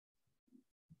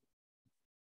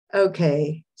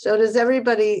Okay, so does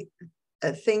everybody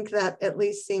think that at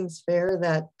least seems fair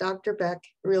that Dr. Beck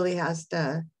really has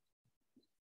to,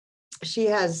 she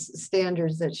has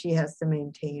standards that she has to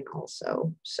maintain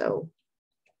also. So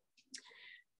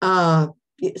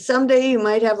someday you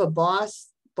might have a boss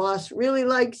really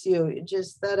likes you,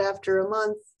 just that after a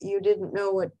month you didn't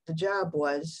know what the job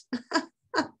was.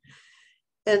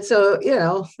 And so,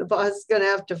 the boss is going to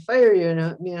have to fire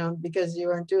you, because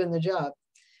you aren't doing the job.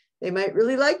 They might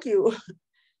really like you.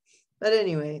 But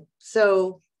anyway,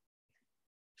 so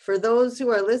for those who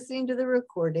are listening to the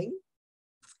recording,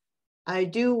 I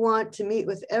do want to meet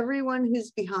with everyone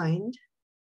who's behind,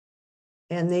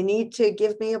 and they need to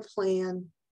give me a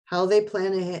plan, how they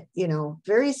plan ahead,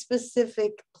 very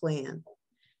specific plan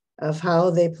of how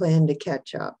they plan to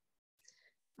catch up.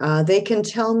 They can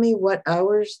tell me what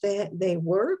hours they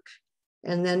work,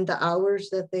 and then the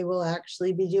hours that they will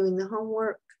actually be doing the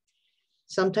homework.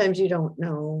 Sometimes you don't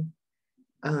know.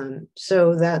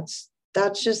 So that's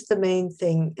just the main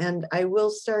thing. And I will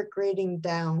start grading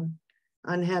down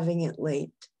on having it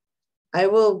late. I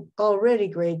will already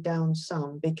grade down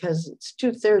some because it's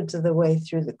 2/3 of the way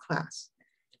through the class.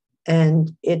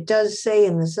 And it does say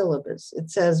in the syllabus, it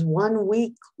says 1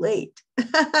 week late.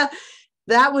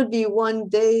 That would be 1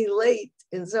 day late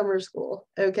in summer school.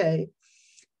 Okay.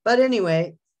 But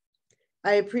anyway,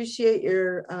 I appreciate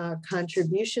your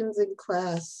contributions in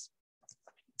class.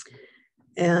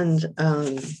 And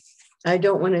I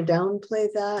don't want to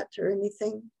downplay that or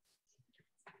anything.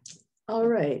 All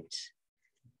right.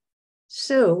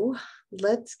 So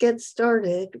let's get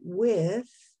started with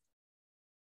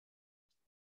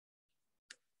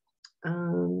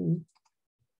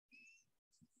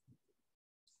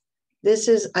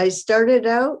I started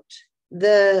out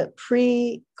the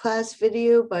pre-class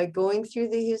video by going through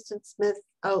the Houston Smith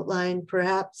outline.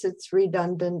 Perhaps it's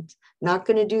redundant. Not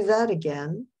going to do that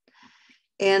again.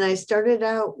 And I started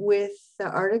out with the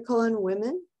article on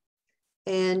women,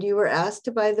 and you were asked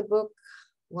to buy the book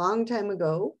a long time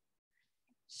ago.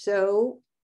 So,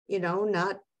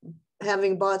 not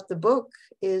having bought the book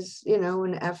is,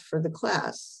 an F for the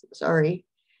class. Sorry.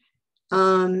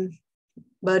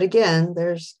 But again,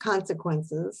 there's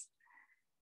consequences.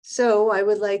 So I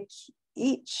would like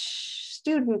each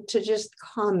student to just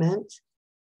comment.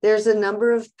 There's a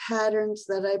number of patterns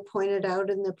that I pointed out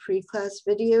in the pre-class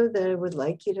video that I would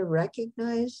like you to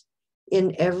recognize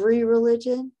in every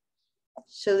religion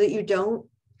so that you don't,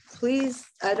 please,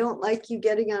 I don't like you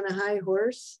getting on a high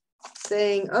horse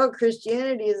saying, oh,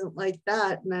 Christianity isn't like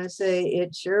that. And I say,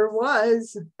 it sure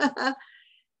was.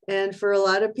 And for a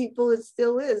lot of people, it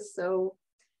still is. So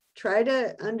try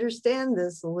to understand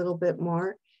this a little bit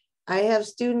more. I have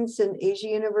students in Asia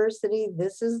University.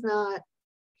 This is not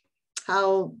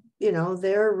how,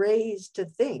 they're raised to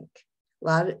think.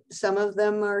 Some of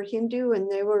them are Hindu and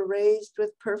they were raised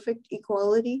with perfect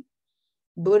equality,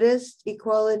 Buddhist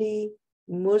equality,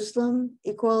 Muslim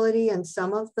equality, and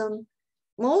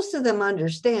most of them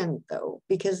understand though,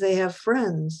 because they have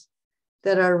friends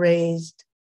that are raised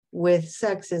with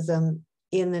sexism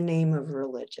in the name of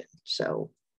religion.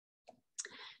 So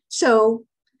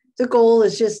the goal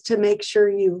is just to make sure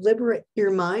you liberate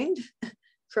your mind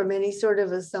from any sort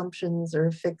of assumptions or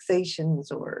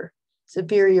fixations or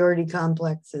superiority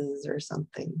complexes or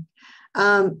something.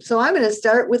 So I'm going to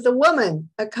start with a woman,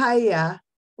 Akaya.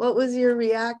 What was your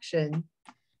reaction?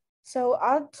 So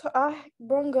I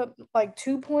brought up like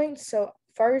 2 points. So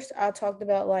first I talked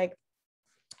about like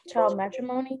child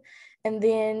matrimony. And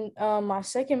then my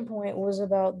second point was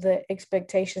about the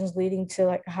expectations leading to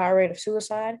like a high rate of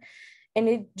suicide. And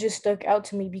it just stuck out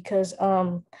to me because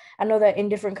I know that in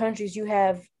different countries you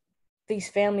have these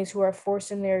families who are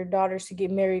forcing their daughters to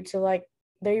get married to like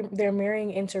they're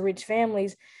marrying into rich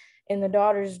families, and the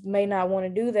daughters may not want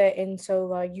to do that. And so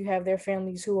like you have their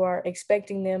families who are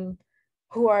expecting them,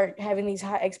 who are having these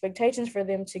high expectations for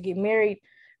them to get married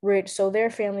rich so their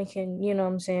family can,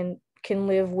 can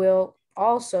live well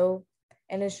also.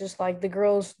 And it's just like the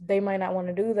girls, they might not want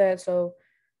to do that. So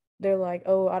they're like,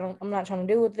 oh, I'm not trying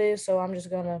to deal with this. So I'm just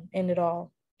going to end it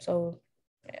all. So,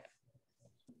 yeah.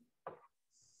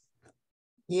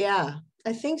 Yeah,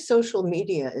 I think social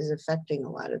media is affecting a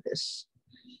lot of this.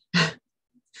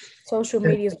 Social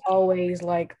media is always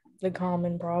like the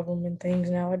common problem in things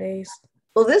nowadays.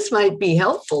 Well, this might be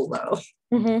helpful though,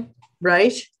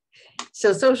 right?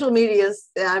 So social media is,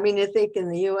 I think in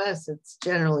the US, it's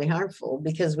generally harmful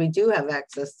because we do have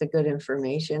access to good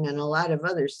information and a lot of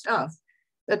other stuff.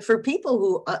 But for people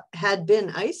who had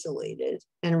been isolated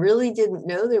and really didn't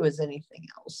know there was anything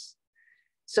else,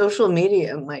 social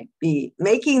media might be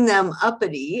making them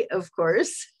uppity, of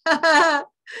course,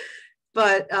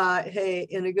 but hey,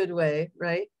 in a good way,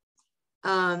 right?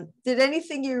 Did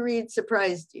anything you read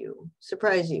surprise you?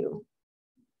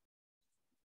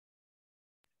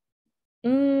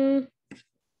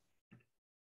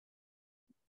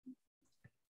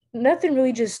 Nothing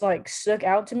really just like stuck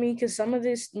out to me because some of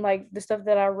this, like the stuff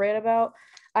that I read about,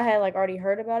 I had like already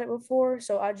heard about it before.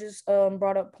 So I just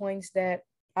brought up points that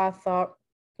I thought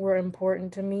were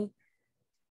important to me.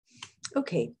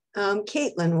 Okay.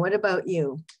 Caitlin, what about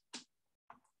you?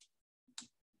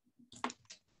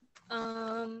 Hold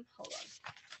on.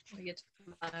 Let me get to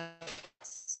my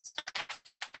notes.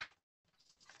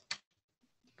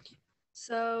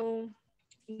 So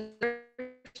the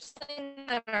first thing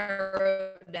that I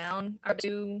wrote down are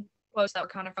two quotes that were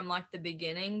kind of from like the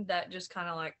beginning that just kind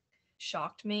of like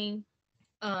shocked me.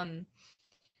 The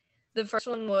first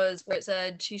one was where it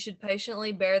said she should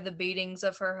patiently bear the beatings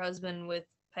of her husband with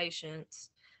patience.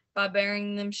 By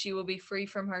bearing them, she will be free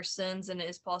from her sins, and it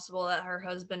is possible that her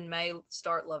husband may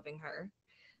start loving her.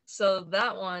 So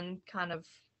that one kind of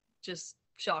just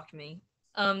shocked me.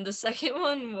 The second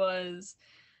one was,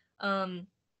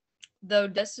 though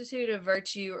destitute of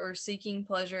virtue or seeking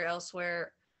pleasure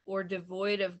elsewhere or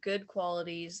devoid of good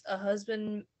qualities, a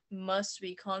husband must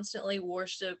be constantly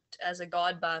worshipped as a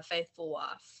god by a faithful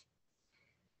wife.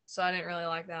 So I didn't really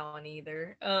like that one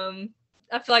either.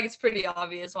 I feel like it's pretty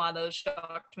obvious why those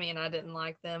shocked me and I didn't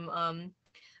like them.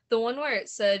 The one where it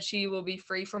said she will be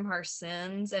free from her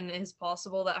sins and it is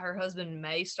possible that her husband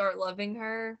may start loving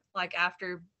her, like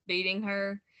after beating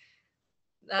her.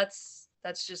 That's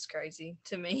just crazy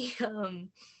to me. And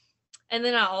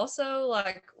then I also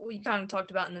like we kind of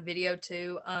talked about in the video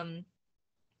too.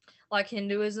 Like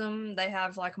Hinduism, they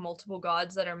have like multiple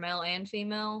gods that are male and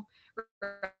female,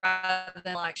 rather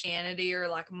than like Christianity or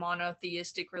like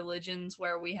monotheistic religions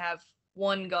where we have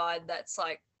one God that's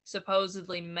like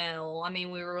supposedly male. I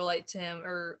mean, we relate to him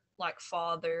or like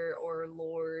Father or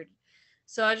Lord.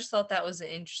 So I just thought that was an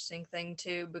interesting thing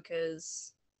too,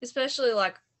 because especially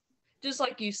like just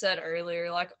like you said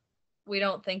earlier, like we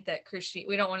don't think that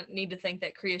we don't need to think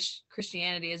that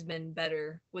Christianity has been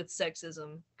better with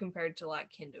sexism compared to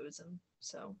like Hinduism.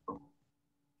 So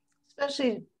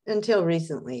Especially until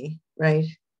recently, right?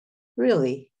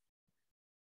 Really,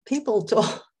 people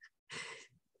told,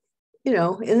 in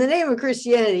the name of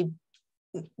Christianity,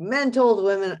 men told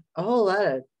women a whole lot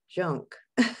of junk.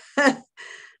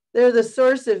 They're the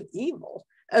source of evil.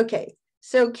 Okay,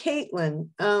 so Caitlin,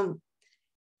 do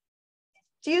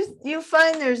you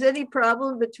find there's any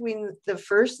problem between the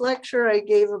first lecture I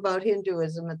gave about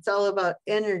Hinduism? It's all about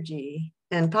energy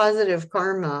and positive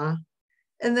karma,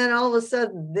 and then all of a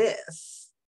sudden this.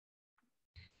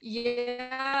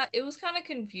 Yeah, it was kind of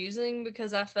confusing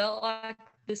because I felt like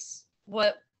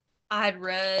what I had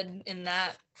read in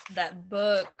that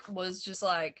book was just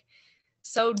like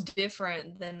so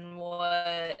different than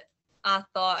what I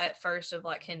thought at first of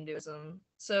like Hinduism.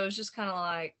 So it was just kind of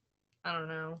like, I don't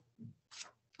know.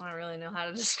 I don't really know how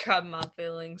to describe my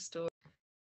feelings to it.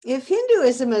 If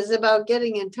Hinduism is about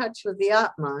getting in touch with the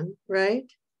Atman, right?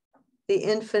 The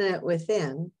infinite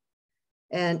within,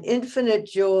 and infinite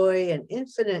joy and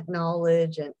infinite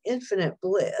knowledge and infinite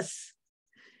bliss,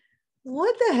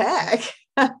 what the heck?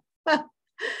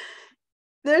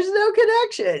 There's no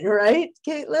connection, right,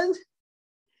 Caitlin?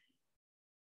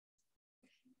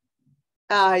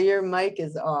 Your mic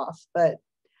is off, but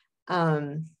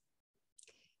all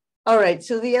right,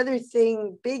 so the other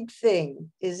thing, big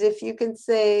thing, is if you can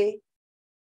say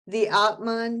the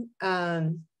Atman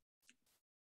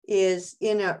is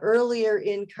in an earlier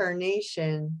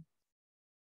incarnation,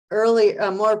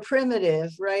 more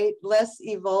primitive, right? Less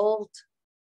evolved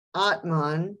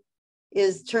Atman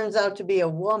turns out to be a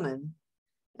woman.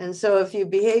 And so if you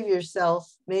behave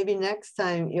yourself, maybe next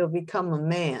time you'll become a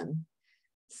man.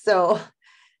 So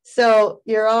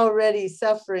you're already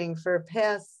suffering for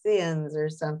past sins or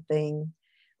something,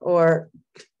 or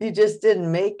you just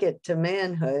didn't make it to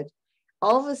manhood.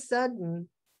 All of a sudden,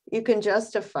 you can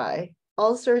justify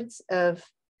all sorts of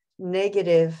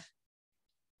negative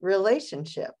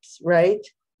relationships, right?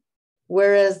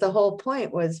 Whereas the whole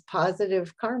point was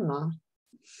positive karma.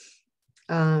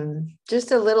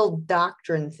 Just a little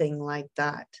doctrine thing like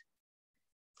that.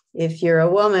 If you're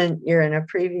a woman, you're in a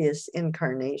previous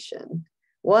incarnation.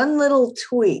 One little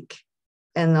tweak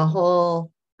and the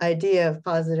whole idea of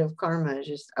positive karma is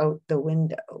just out the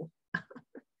window.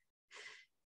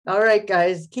 All right,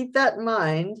 guys, keep that in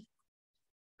mind.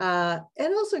 And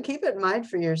also keep it in mind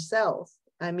for yourself.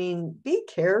 I mean, be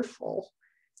careful.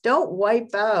 Don't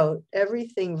wipe out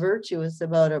everything virtuous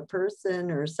about a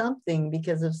person or something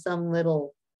because of some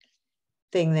little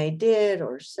thing they did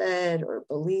or said or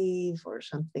believe or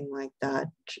something like that,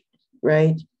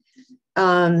 right?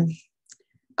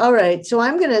 All right, so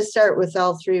I'm going to start with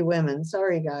all three women.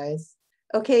 Sorry, guys.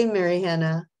 Okay, Mary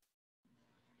Hannah.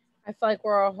 I feel like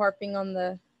we're all harping on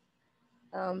the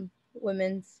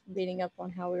women's beating up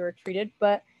on how we were treated,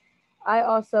 but I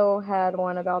also had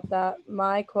one about that.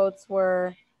 My quotes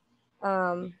were,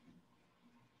 here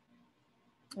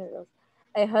it goes.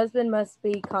 A husband must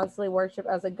be constantly worshipped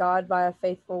as a god by a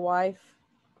faithful wife.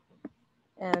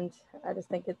 And I just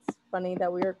think it's funny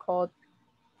that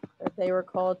they were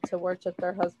called to worship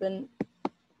their husband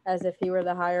as if he were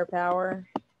the higher power.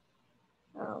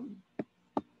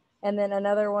 And then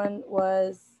another one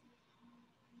was,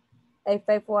 a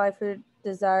faithful wife who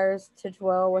desires to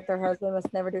dwell with her husband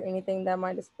must never do anything that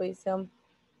might displease him,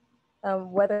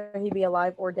 whether he be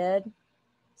alive or dead.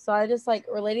 So I just like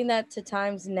relating that to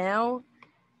times now.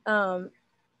 So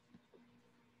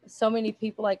many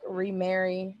people like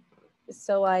remarry.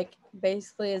 So like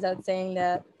basically, is that saying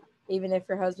that even if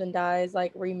your husband dies,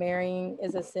 like remarrying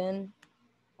is a sin,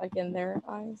 like in their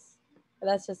eyes? But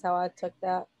that's just how I took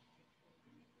that.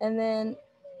 And then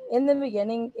in the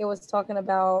beginning, it was talking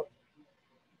about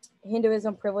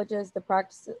Hinduism privileges the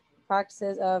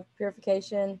practices of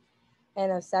purification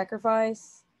and of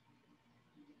sacrifice,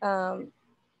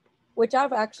 which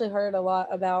I've actually heard a lot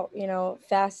about,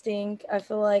 fasting. I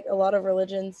feel like a lot of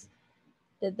religions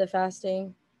did the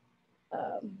fasting.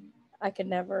 I could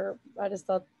never, I just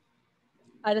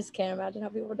can't imagine how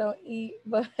people don't eat,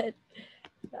 but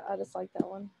I just like that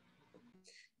one.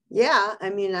 Yeah, I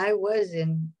mean, I was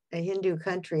in a Hindu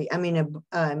country,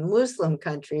 a Muslim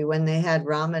country when they had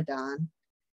Ramadan.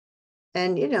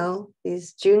 And,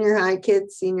 these junior high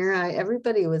kids, senior high,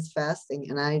 everybody was fasting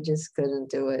and I just couldn't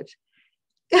do it.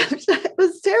 It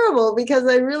was terrible because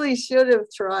I really should have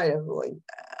tried. I'm like,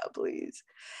 please.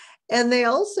 And they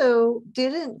also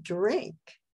didn't drink.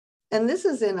 And this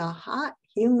is in a hot,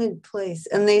 humid place.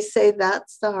 And they say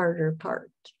that's the harder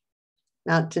part.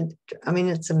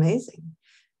 It's amazing.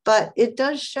 But it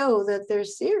does show that they're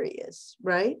serious,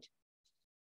 right?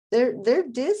 They're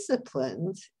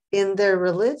disciplined in their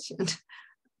religion,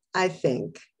 I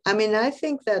think. I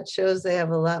think that shows they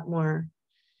have a lot more,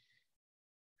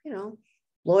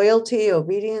 loyalty,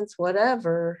 obedience,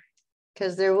 whatever,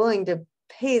 because they're willing to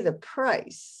pay the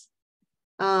price.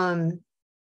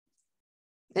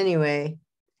 Anyway,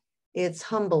 it's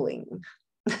humbling.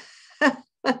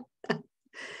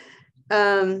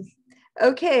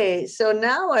 Okay, so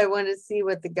now I want to see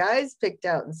what the guys picked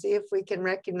out and see if we can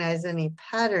recognize any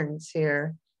patterns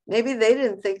here. Maybe they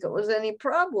didn't think it was any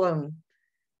problem.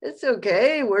 It's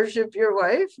okay, worship your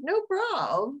wife, no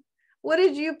problem. What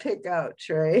did you pick out,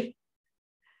 Trey?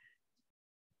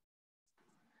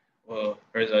 Well,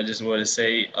 first I just want to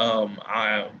say I'm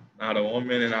not a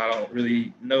woman and I don't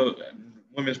really know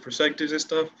women's perspectives and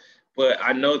stuff, but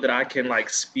I know that I can like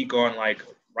speak on like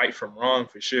right from wrong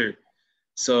for sure.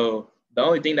 So the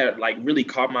only thing that like really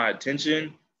caught my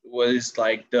attention was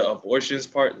like the abortions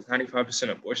part, the 95%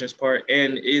 abortions part.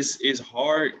 And it's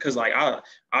hard because like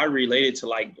I related to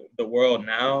like the world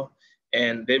now,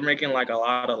 and they're making like a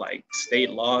lot of like state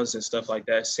laws and stuff like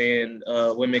that saying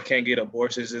women can't get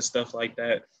abortions and stuff like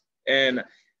that. And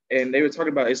they were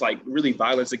talking about it's like really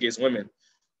violence against women.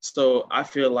 So I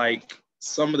feel like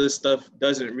some of this stuff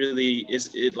doesn't really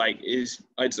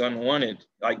it's unwanted.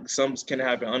 Like some can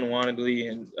happen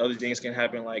unwantedly and other things can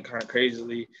happen like kind of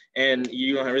crazily. And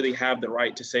you don't really have the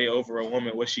right to say over a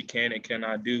woman what she can and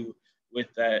cannot do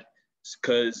with that,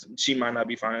 because she might not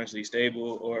be financially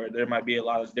stable or there might be a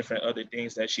lot of different other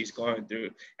things that she's going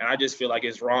through. And I just feel like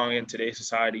it's wrong in today's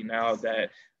society now that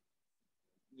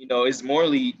it's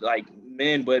morally like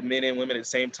men, but men and women at the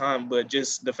same time. But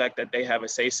just the fact that they have a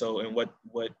say so in what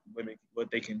women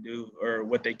what they can do or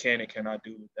what they can and cannot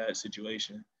do with that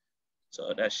situation.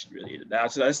 So that's really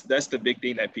that's the big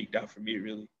thing that peaked out for me,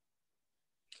 really.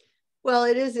 Well,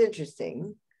 it is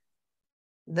interesting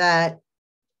that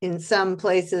in some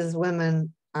places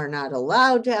women are not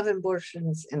allowed to have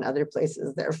abortions, in other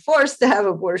places they're forced to have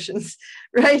abortions,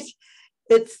 right?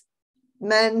 It's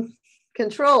men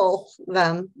control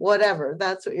them, whatever.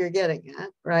 That's what you're getting at,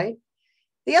 right?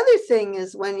 The other thing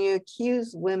is when you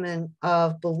accuse women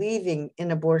of believing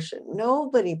in abortion,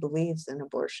 nobody believes in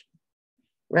abortion,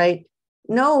 right?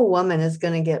 No woman is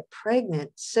going to get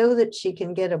pregnant so that she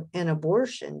can get an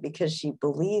abortion because she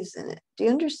believes in it. Do you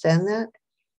understand that?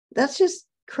 That's just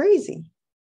crazy.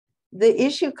 The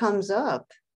issue comes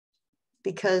up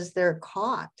because they're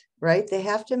caught, right? They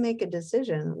have to make a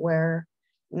decision where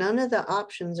none of the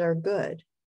options are good,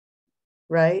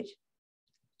 right?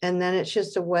 And then it's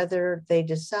just a whether they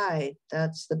decide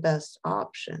that's the best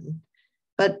option.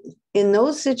 But in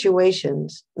those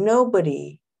situations,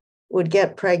 nobody would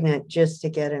get pregnant just to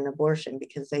get an abortion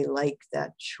because they like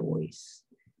that choice,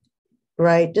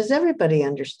 right? Does everybody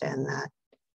understand that?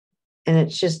 And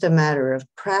it's just a matter of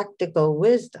practical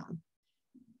wisdom.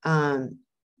 And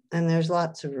there's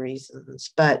lots of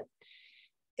reasons.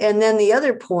 And then the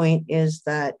other point is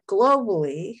that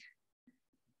globally,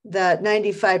 that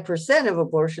 95% of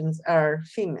abortions are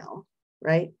female,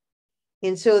 right?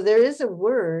 And so there is a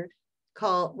word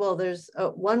called, well, there's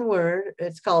one word,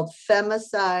 it's called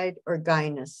femicide or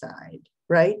gynocide,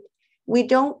 right? We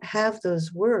don't have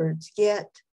those words yet.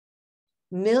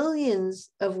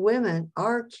 Millions of women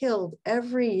are killed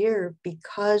every year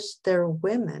because they're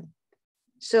women.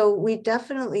 So we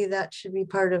definitely, that should be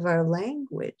part of our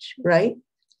language, right?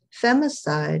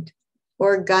 Femicide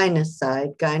or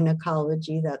gynocide,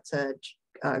 gynecology, that's a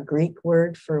Greek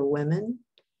word for women.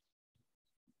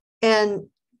 And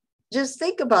just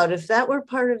think about if that were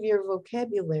part of your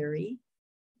vocabulary,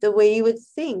 the way you would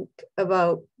think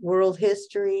about world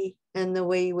history and the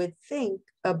way you would think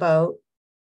about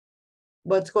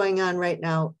what's going on right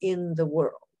now in the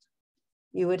world.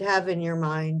 You would have in your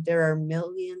mind, there are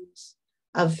millions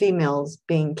of females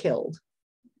being killed.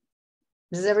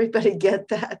 Does everybody get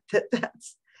that?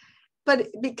 But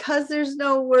because there's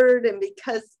no word and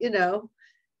because,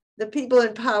 the people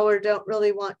in power don't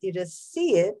really want you to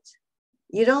see it,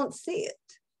 you don't see it.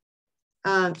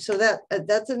 So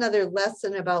that's another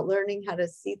lesson about learning how to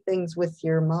see things with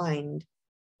your mind,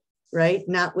 right?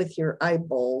 Not with your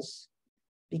eyeballs,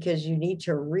 because you need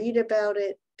to read about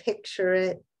it, picture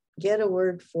it, get a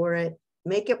word for it,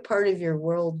 make it part of your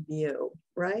worldview,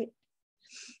 right?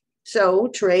 So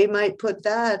Trey might put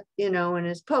that, in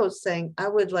his post saying, I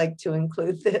would like to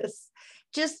include this,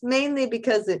 just mainly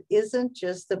because it isn't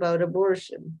just about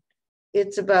abortion.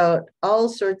 It's about all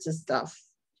sorts of stuff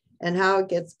and how it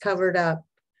gets covered up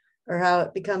or how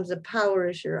it becomes a power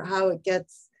issue or how it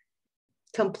gets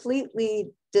completely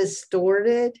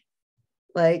distorted.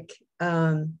 Like,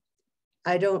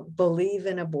 I don't believe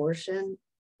in abortion.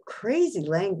 Crazy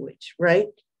language, right?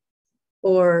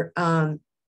 Or,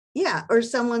 or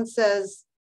someone says,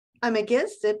 I'm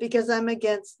against it because I'm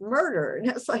against murder. And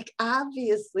it's like,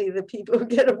 obviously the people who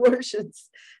get abortions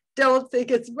don't think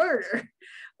it's murder,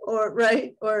 or,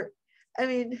 right? Or,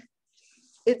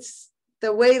 it's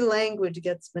the way language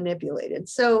gets manipulated.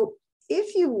 So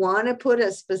if you want to put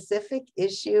a specific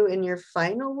issue in your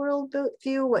final world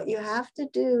view, what you have to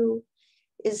do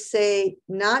is say,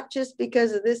 not just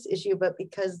because of this issue, but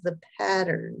because the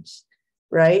patterns,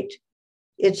 right?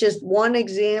 It's just one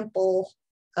example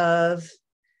of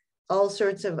all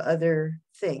sorts of other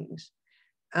things,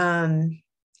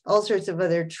 all sorts of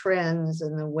other trends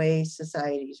and the way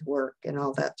societies work and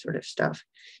all that sort of stuff.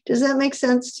 Does that make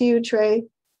sense to you, Trey?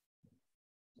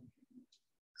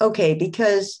 Okay,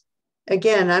 because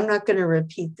again, I'm not going to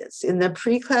repeat this. In the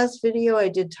pre-class video, I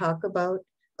did talk about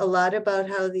a lot about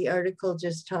how the article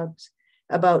just talks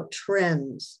about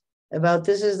trends, about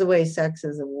this is the way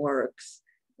sexism works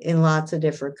in lots of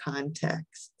different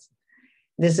contexts.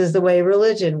 This is the way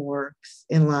religion works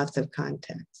in lots of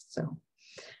contexts. So,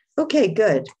 okay,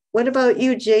 good. What about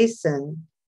you, Jason?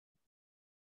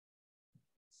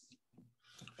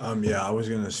 Yeah, I was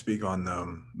going to speak on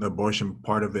the abortion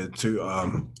part of it too.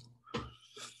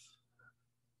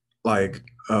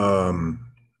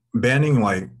 Banning,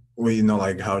 like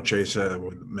how Trey said,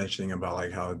 mentioning about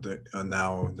like how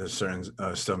now there's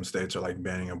certain some states are like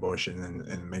banning abortion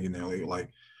and making it illegal. Like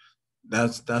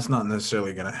that's not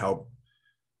necessarily going to help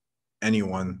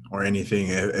anyone or anything.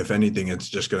 If anything, it's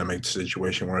just going to make the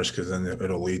situation worse, because then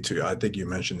it'll lead to, I think you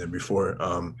mentioned it before,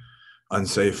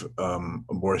 unsafe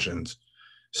abortions.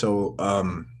 So I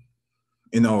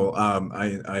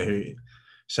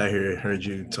heard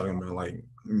you talking about like,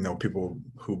 people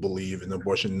who believe in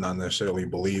abortion, not necessarily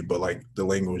believe, but like the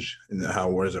language and how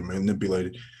words are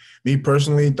manipulated. Me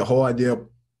personally, the whole idea of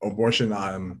abortion,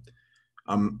 I'm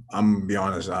gonna be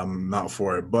honest, I'm not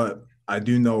for it. But I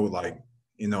do know, like,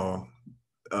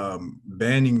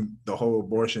 banning the whole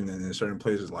abortion in certain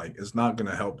places, like, it's not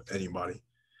gonna help anybody.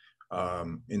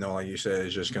 Like you said,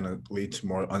 it's just gonna lead to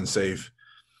more unsafe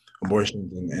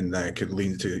abortions, and that could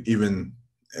lead to even,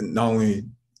 and not only,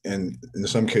 and in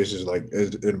some cases, like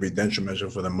it'll be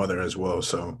detrimental for the mother as well.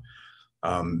 So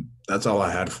that's all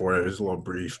I had for it. It was a little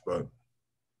brief, but.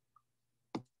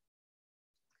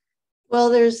 Well,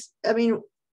 there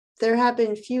have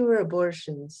been fewer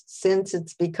abortions since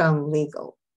it's become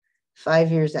legal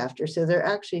 5 years after. So there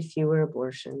are actually fewer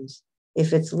abortions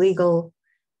if it's legal,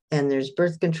 and there's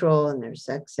birth control and there's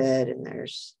sex ed and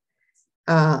there's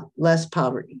less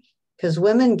poverty, because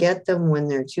women get them when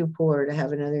they're too poor to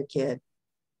have another kid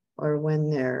or when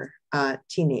they're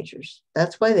teenagers.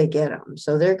 That's why they get them.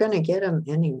 So they're going to get them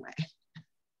anyway.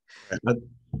 And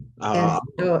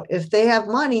so if they have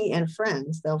money and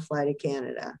friends, they'll fly to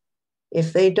Canada.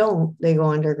 If they don't, they go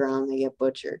underground, they get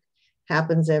butchered.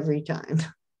 Happens every time.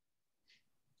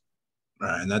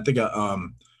 Right. And I think I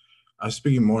was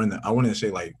speaking more in the, I wouldn't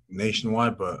say like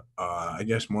nationwide, but I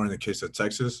guess more in the case of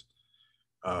Texas.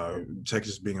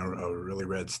 Texas being a really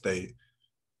red state,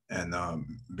 and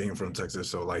being from Texas,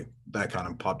 so like that kind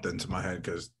of popped into my head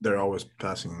because they're always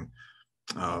passing,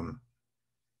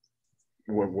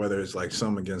 whether it's like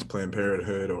some against Planned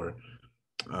Parenthood or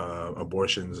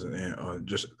abortions and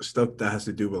just stuff that has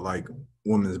to do with like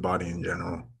women's body in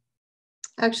general.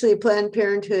 Actually, Planned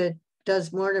Parenthood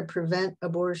does more to prevent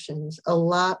abortions, a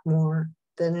lot more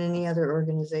than any other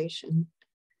organization,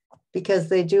 because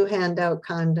they do hand out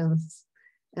condoms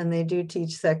and they do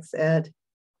teach sex ed,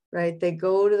 right? They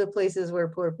go to the places where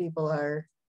poor people are.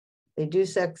 They do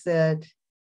sex ed.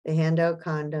 They hand out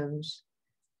condoms.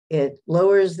 It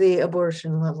lowers the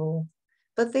abortion level,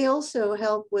 but they also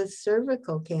help with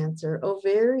cervical cancer,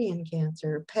 ovarian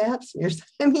cancer, pap smears.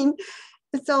 I mean,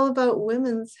 it's all about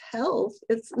women's health.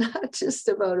 It's not just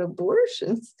about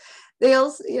abortions. They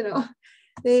also,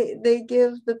 they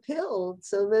give the pill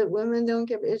so that women don't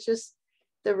get, it's just,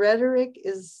 the rhetoric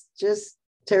is just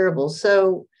terrible.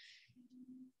 So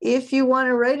if you want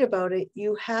to write about it,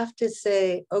 you have to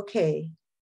say, okay,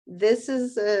 this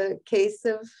is a case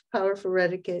of powerful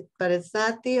rhetoric, but it's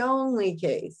not the only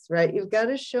case, right? You've got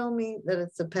to show me that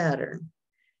it's a pattern,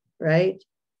 right?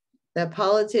 That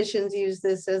politicians use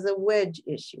this as a wedge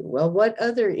issue. Well, what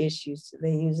other issues do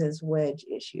they use as wedge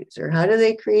issues? Or how do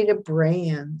they create a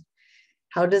brand?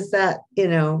 How does that,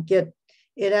 get,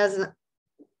 it has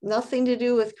nothing to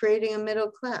do with creating a middle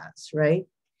class, right?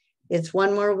 It's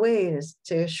one more way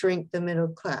to shrink the middle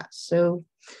class. So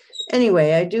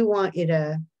anyway, I do want you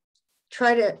to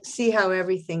try to see how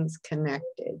everything's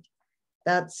connected.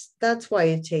 That's why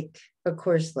you take a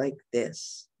course like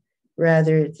this,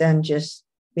 rather than just,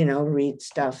 read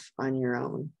stuff on your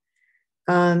own.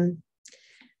 All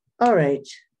right.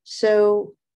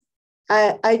 So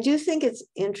I do think it's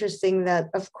interesting that,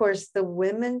 of course, the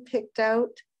women picked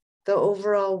out the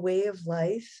overall way of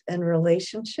life and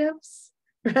relationships,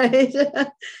 right?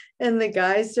 And the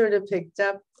guys sort of picked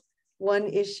up one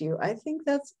issue. I think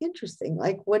that's interesting.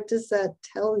 Like, what does that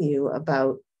tell you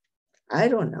about, I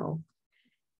don't know,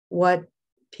 what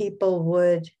people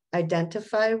would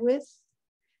identify with?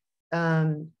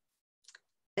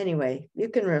 Anyway, you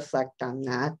can reflect on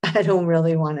that. I don't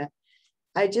really want to,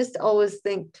 I just always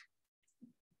think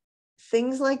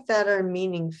things like that are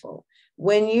meaningful.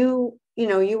 When you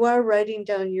are writing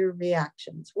down your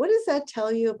reactions, what does that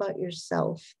tell you about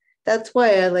yourself? That's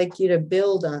why I like you to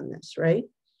build on this, right?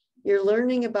 You're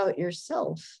learning about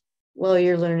yourself while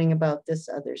you're learning about this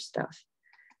other stuff.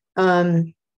 All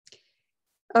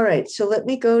right, so let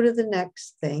me go to the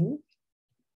next thing.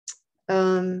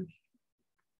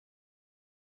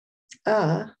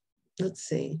 Let's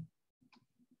see.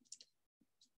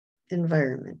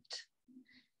 Environment.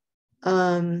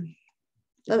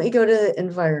 Let me go to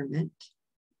environment.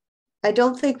 I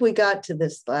don't think we got to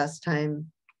this last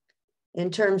time in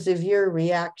terms of your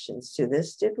reactions to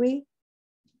this, did we?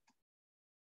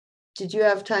 Did you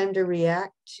have time to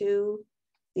react to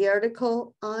the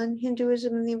article on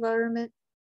Hinduism and the environment?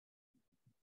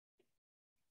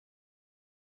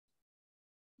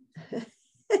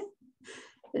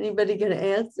 Anybody gonna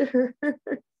answer?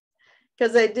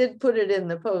 Because I did put it in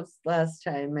the post last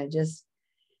time.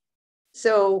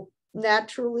 So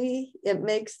naturally, it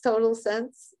makes total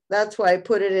sense. That's why I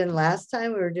put it in last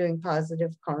time. We were doing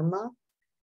positive karma.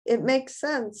 It makes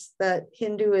sense that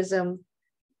Hinduism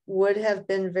would have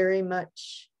been very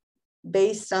much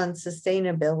based on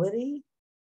sustainability.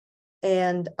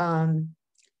 And,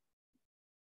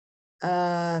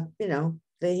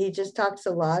 he just talks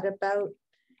a lot about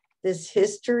this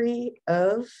history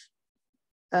of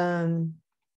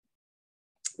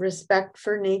respect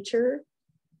for nature.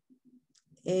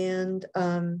 And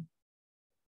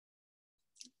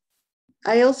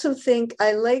I also think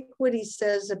I like what he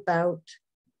says about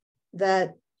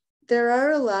that there are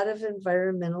a lot of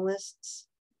environmentalists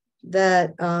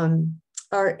that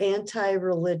are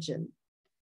anti-religion.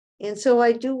 And so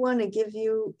I do want to give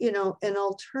you, an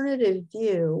alternative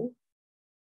view,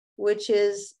 which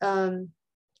is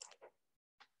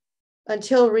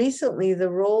until recently, the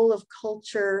role of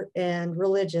culture and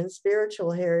religion,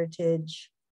 spiritual heritage,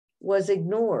 was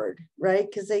ignored, right?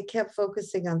 Because they kept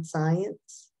focusing on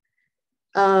science.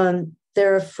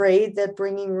 They're afraid that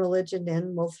bringing religion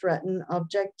in will threaten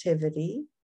objectivity,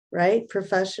 right?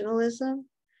 Professionalism.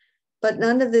 But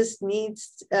none of this need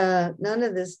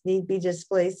be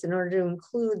displaced in order to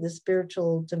include the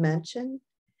spiritual dimension.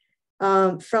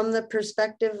 From the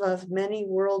perspective of many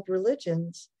world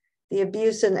religions, the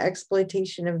abuse and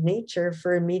exploitation of nature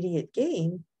for immediate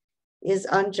gain is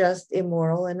unjust,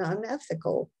 immoral, and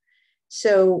unethical.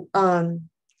 So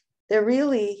there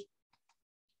really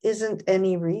isn't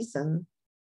any reason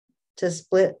to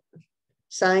split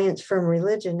science from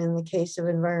religion in the case of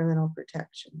environmental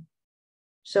protection.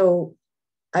 So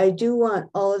I do want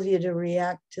all of you to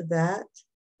react to that,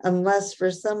 unless for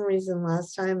some reason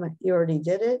last time you already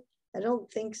did it. I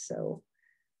don't think so.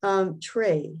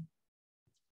 Trey.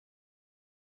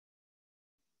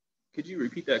 Could you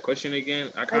repeat that question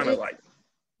again? I kind of like.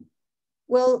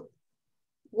 Well,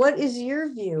 what is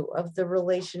your view of the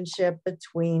relationship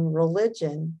between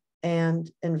religion and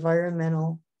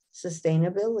environmental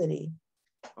sustainability?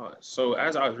 So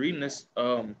as I was reading this,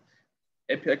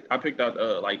 I picked out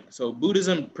so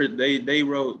Buddhism. They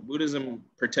wrote Buddhism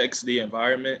protects the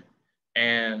environment,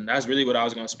 and that's really what I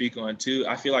was going to speak on too.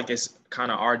 I feel like it's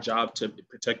kind of our job to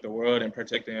protect the world and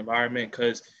protect the environment,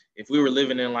 because if we were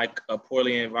living in like a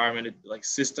poorly environmented like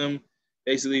system,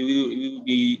 basically we would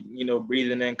be, you know,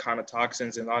 breathing in kind of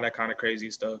toxins and all that kind of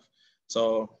crazy stuff.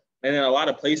 So, and then a lot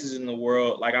of places in the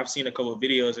world, like I've seen a couple of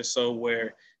videos or so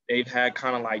where they've had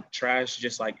kind of like trash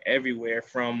just like everywhere,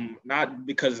 from not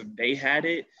because they had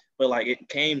it, but like it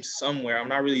came somewhere. I'm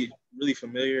not really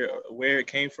familiar where it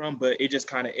came from, but it just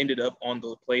kind of ended up on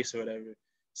the place or whatever.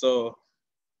 So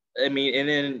I mean, and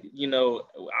then, you know,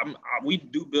 we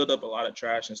do build up a lot of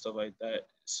trash and stuff like that.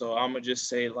 So I'm gonna just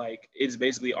say, like, it's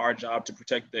basically our job to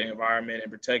protect the environment and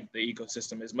protect the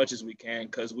ecosystem as much as we can,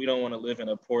 because we don't want to live in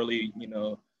a poorly, you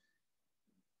know,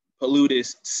 polluted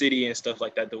city and stuff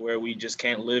like that, to where we just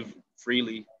can't live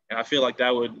freely. And I feel like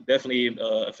that would definitely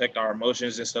affect our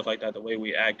emotions and stuff like that, the way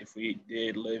we act, if we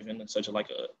did live in such an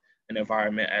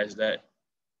environment as that.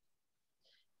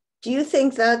 Do you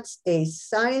think that's a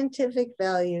scientific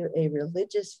value, a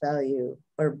religious value,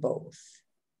 or both?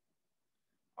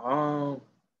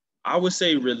 I would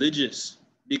say religious,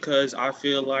 because I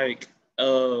feel like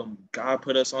God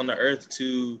put us on the earth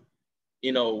to,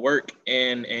 you know, work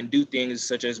and do things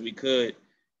such as we could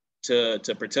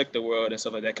to protect the world and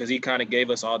stuff like that, because he kind of gave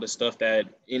us all the stuff that,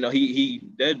 you know, he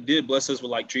did bless us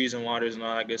with like trees and waters and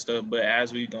all that good stuff, but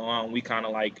as we go on, we kind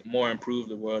of like more improve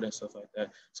the world and stuff like that.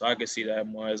 So I could see that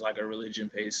more as like a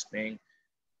religion-based thing.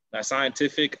 That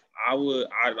scientific, I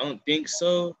don't think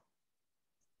so.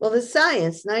 Well, the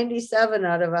science, 97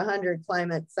 out of 100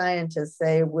 climate scientists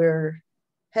say we're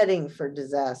heading for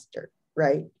disaster,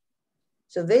 right?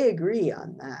 So they agree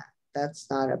on that.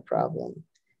 That's not a problem.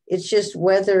 It's just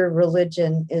whether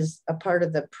religion is a part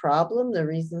of the problem, the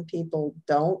reason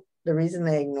the reason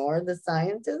they ignore the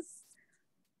scientists,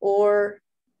 or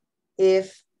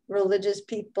if religious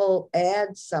people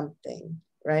add something,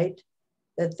 right?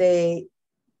 That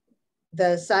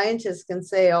the scientists can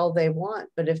say all they want,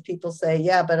 but if people say,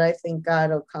 yeah, but I think God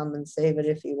will come and save it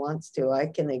if he wants to, I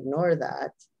can ignore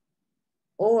that.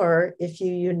 Or if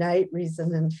you unite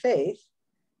reason and faith,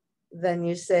 then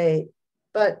you say,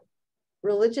 but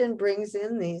religion brings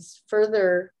in these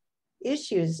further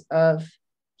issues of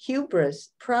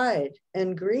hubris, pride,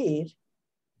 and greed.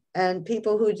 And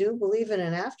people who do believe in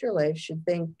an afterlife should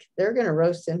think they're going to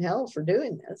roast in hell for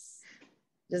doing this.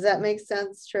 Does that make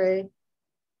sense, Trey?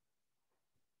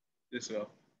 Yes, so.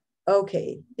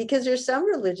 Okay, because there's some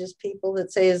religious people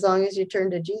that say as long as you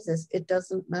turn to Jesus, it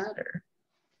doesn't matter.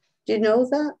 Do you know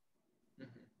that?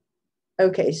 Mm-hmm.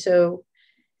 Okay, so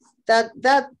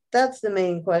that's the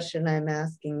main question I'm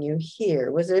asking you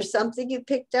here. Was there something you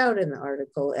picked out in the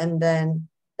article? And then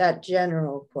that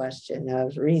general question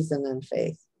of reason and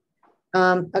faith.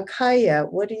 Akaya,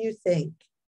 what do you think?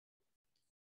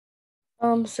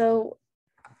 So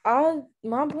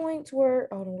my points were,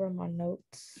 hold on, where are my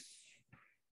notes?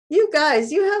 You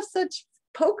guys, you have such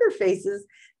poker faces.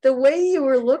 The way you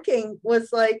were looking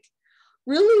was like,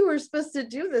 really, we're supposed to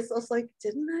do this. I was like,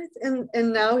 didn't I?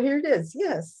 And now here it is.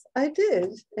 Yes, I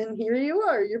did. And here you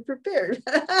are. You're prepared.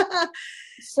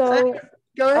 So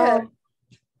go ahead.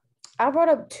 I brought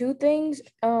up two things.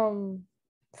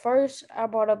 First, I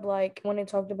brought up like when it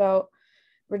talked about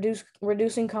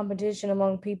reducing competition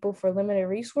among people for limited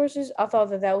resources. I thought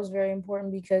that was very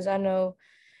important, because I know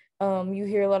you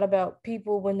hear a lot about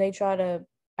people when they try to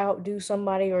outdo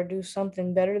somebody or do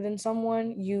something better than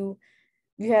someone. You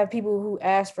have people who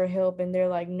ask for help and they're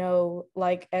like, no,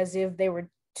 like as if they were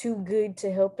too good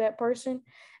to help that person.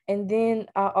 And then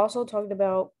I also talked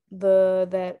about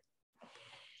that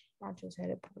I just had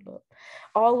it pulled up.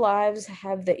 All lives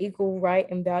have the equal right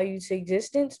and value to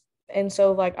existence. And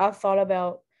so like I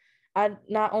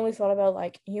not only thought about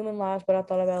like human lives, but I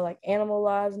thought about like animal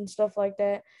lives and stuff like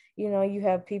that. You know, you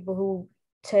have people who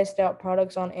test out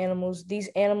products on animals. These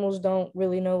animals don't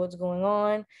really know what's going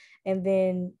on. And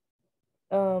then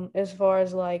as far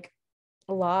as like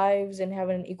lives and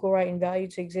having an equal right and value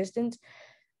to existence,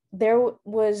 there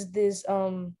was this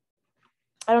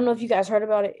I don't know if you guys heard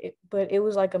about it, but it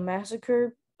was like a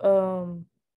massacre, the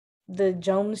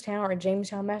Jonestown or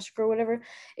Jamestown massacre or whatever.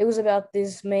 It was about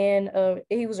this man,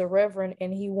 he was a reverend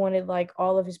and he wanted like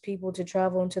all of his people to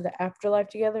travel into the afterlife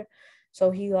together.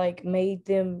 So he like made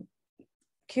them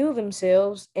kill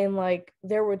themselves, and like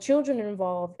there were children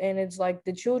involved, and it's like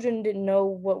the children didn't know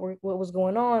what was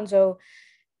going on. So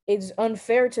it's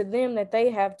unfair to them that they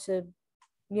have to,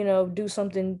 do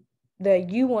something that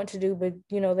you want to do, but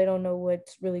they don't know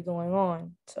what's really going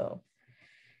on. So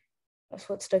that's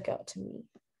what stuck out to me.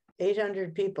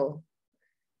 800 people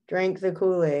drank the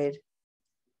Kool-Aid.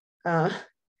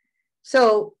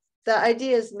 So the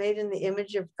idea is made in the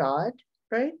image of God,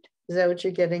 right? Is that what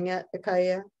you're getting at,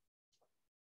 Akaya?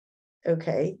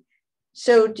 Okay.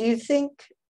 So do you think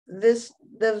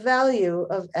the value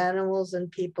of animals and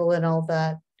people and all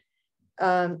that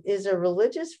is a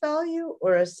religious value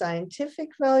or a scientific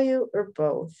value or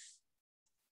both?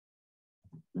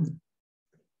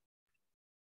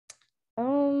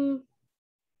 You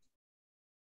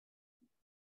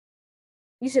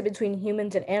said between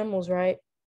humans and animals, right?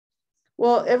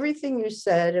 Well, everything you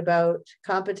said about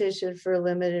competition for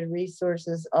limited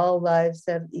resources, all lives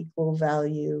have equal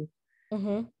value.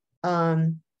 Mm-hmm.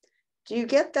 Do you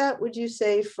get that, would you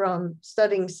say, from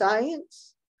studying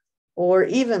science or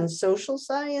even social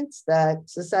science, that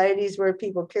societies where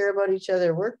people care about each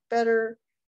other work better?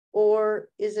 Or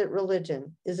is it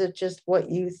religion? Is it just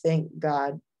what you think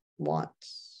God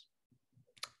wants?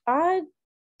 I'd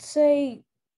say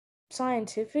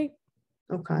scientific.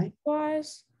 Okay.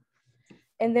 Wise.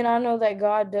 And then I know that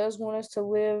God does want us to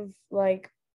live like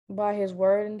by his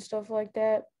word and stuff like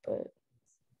that, but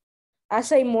I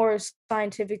say more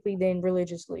scientifically than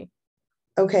religiously.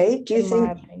 Okay. Do you think,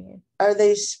 my opinion, are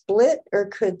they split or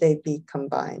could they be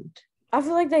combined? I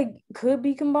feel like they could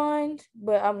be combined,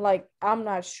 but I'm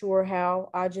not sure how.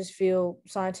 I just feel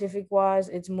scientific wise,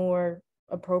 it's more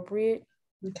appropriate.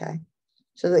 Okay.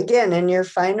 So again, in your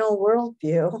final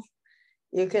worldview,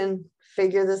 you can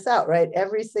figure this out, right?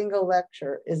 Every single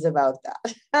lecture is about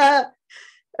that.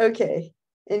 Okay.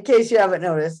 In case you haven't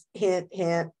noticed, hint,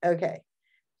 hint. Okay.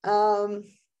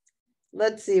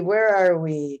 Let's see, where are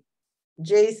we?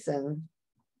 Jason.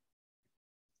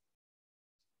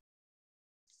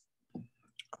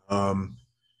 I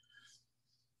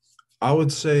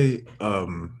would say,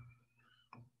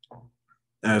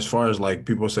 as far as like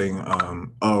people saying,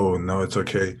 oh no, it's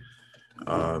okay.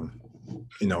 We're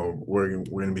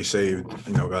gonna be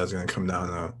saved. God's gonna come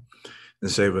down and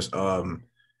save us.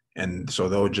 And so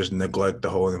they'll just neglect the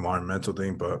whole environmental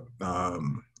thing. But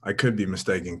I could be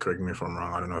mistaken. Correct me if I'm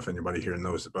wrong. I don't know if anybody here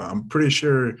knows it, but I'm pretty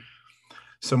sure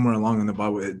somewhere along in the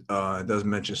Bible it does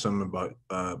mention something about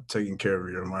taking care of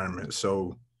your environment.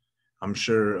 So I'm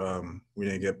sure we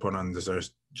didn't get put on this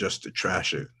earth just to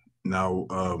trash it. Now,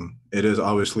 it is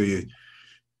obviously,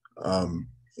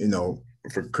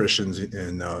 for Christians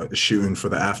and shooting for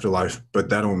the afterlife, but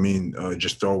that don't mean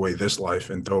just throw away this life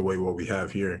and throw away what we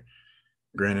have here.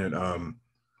 Granted, I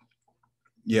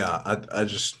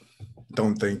just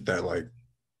don't think that, like,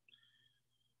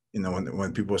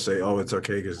 when people say, oh, it's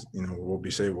okay because, we'll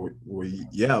be saved.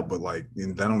 Yeah, but like,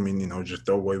 that don't mean, just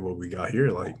throw away what we got here.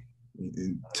 Like,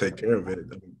 take care of it.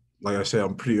 Like I said,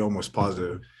 I'm pretty almost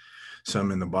positive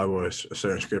some in the Bible or a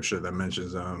certain scripture that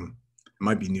mentions, it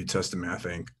might be New Testament, I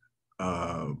think,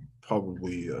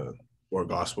 probably, or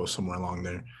gospel somewhere along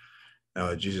there.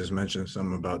 Jesus mentioned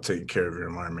something about taking care of your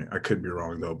environment. I could be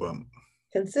wrong though, but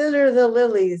consider the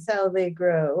lilies, how they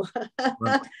grow.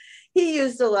 Right. He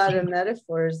used a lot of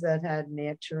metaphors that had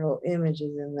natural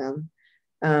images in them.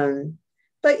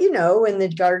 But in the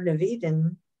Garden of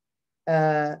Eden,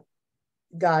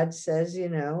 God says,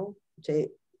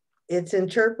 it's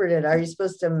interpreted. Are you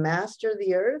supposed to master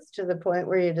the earth to the point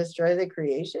where you destroy the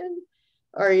creation?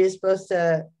 Or are you supposed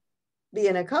to be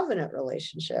in a covenant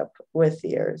relationship with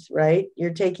the earth, right?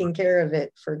 You're taking care of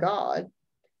it for God,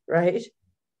 right?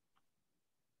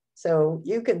 So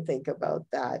you can think about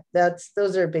that.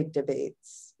 Those are big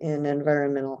debates in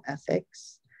environmental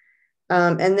ethics.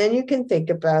 And then you can think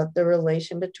about the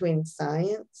relation between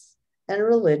science and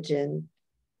religion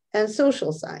and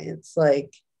social science.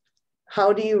 Like,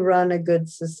 how do you run a good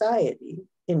society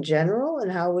in general?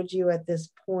 And how would you at this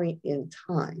point in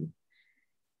time?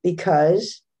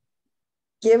 because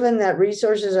given that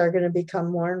resources are going to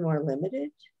become more and more limited,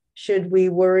 should we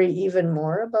worry even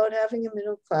more about having a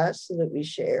middle class so that we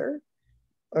share?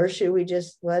 Or should we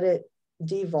just let it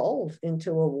devolve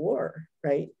into a war,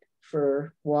 right?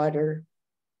 For water,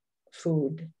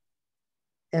 food.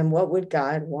 And what would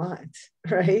God want,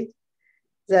 right?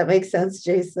 Does that make sense,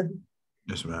 Jason?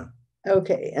 Yes, ma'am.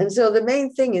 Okay. And so the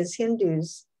main thing is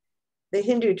Hindus, the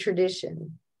Hindu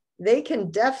tradition, they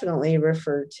can definitely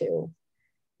refer to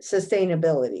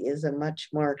sustainability as a much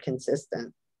more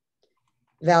consistent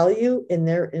value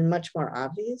in much more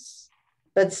obvious.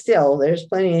 But still, there's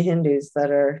plenty of Hindus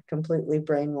that are completely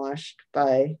brainwashed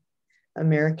by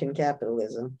American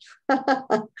capitalism.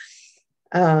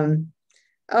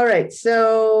 All right,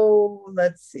 so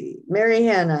let's see. Mary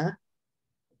Hannah.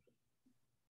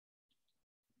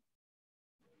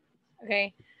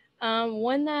 Okay.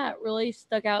 One that really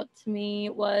stuck out to me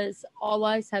was all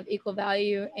lives have equal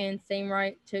value and same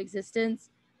right to existence.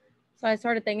 So I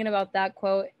started thinking about that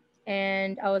quote,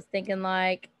 and I was thinking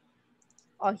like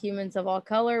all humans of all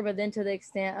color, but then to the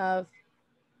extent of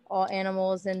all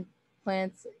animals and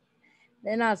plants.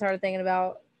 Then I started thinking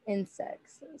about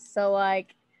insects. So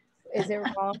like, is it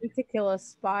wrong to kill a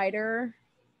spider?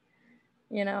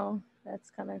 You know,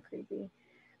 that's kind of creepy.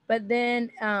 But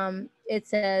then it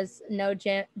says no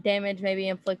damage may be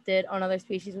inflicted on other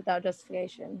species without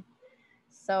justification.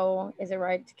 So is it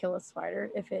right to kill a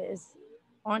spider if it is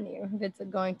on you, if it's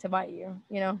going to bite you,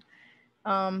 you know?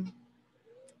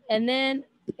 And then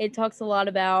it talks a lot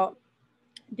about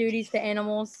duties to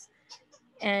animals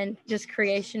and just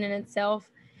creation in itself.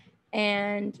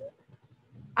 And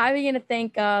I begin to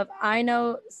think of, I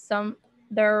know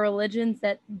there are religions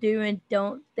that do and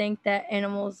don't think that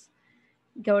animals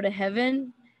go to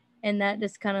heaven, and that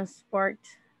just kind of sparked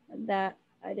that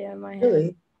idea in my head.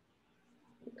 Really?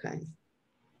 Okay.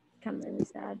 Kind of made me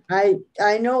sad.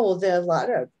 I know that a lot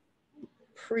of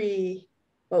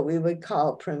what we would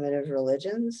call primitive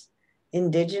religions,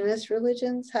 indigenous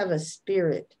religions, have a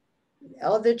spirit.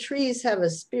 All the trees have a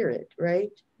spirit,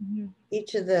 right? Mm-hmm.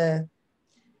 Each of the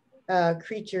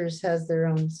creatures has their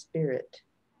own spirit,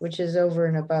 which is over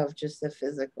and above just the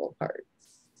physical parts.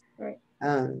 Right.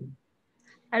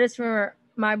 I just remember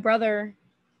my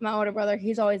older brother,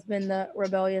 he's always been the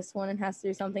rebellious one and has to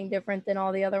do something different than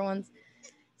all the other ones.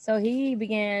 So he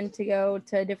began to go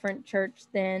to a different church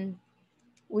than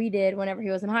we did whenever he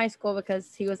was in high school,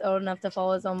 because he was old enough to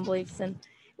follow his own beliefs, and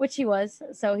which he was,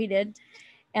 so he did.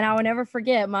 And I will never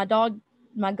forget my golden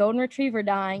retriever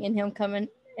dying, and him coming,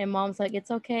 and mom's like,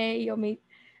 it's okay, you'll meet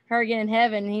her again in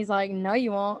heaven. And he's like, no,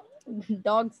 you won't.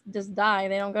 Dogs just die,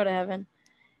 they don't go to heaven.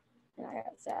 And I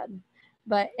got sad.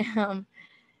 But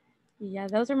yeah,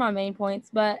 those are my main points.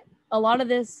 But a lot of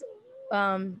this,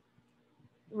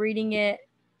 rereading it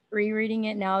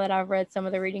now that I've read some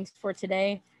of the readings for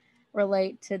today,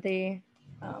 relate to the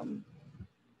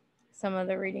some of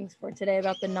the readings for today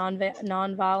about the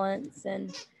non-violence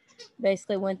and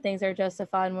basically when things are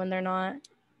justified and when they're not.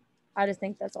 I just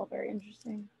think that's all very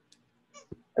interesting.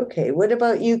 Okay, what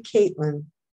about you, Caitlin?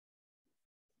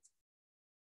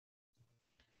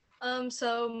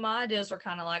 So my ideas were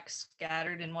kind of like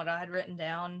scattered in what I had written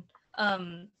down.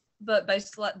 But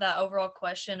basically that overall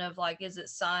question of like, is it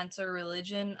science or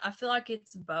religion? I feel like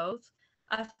it's both.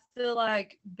 I feel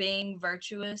like being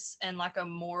virtuous and like a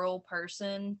moral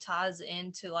person ties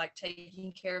into like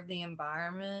taking care of the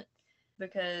environment,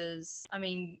 because I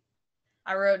mean,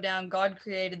 I wrote down God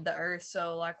created the earth,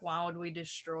 so like why would we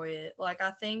destroy it? Like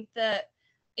I think that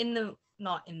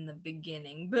not in the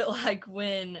beginning, but like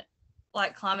when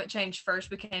like climate change first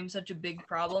became such a big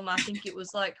problem, I think it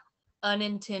was like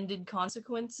unintended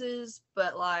consequences,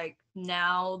 but like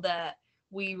now that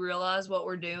we realize what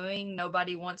we're doing,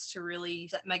 nobody wants to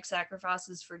really make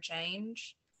sacrifices for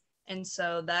change. And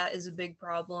so that is a big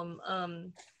problem.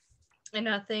 And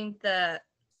I think that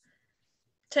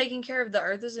taking care of the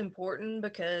earth is important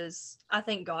because I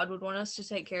think God would want us to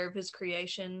take care of his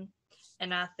creation.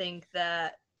 And I think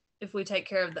that if we take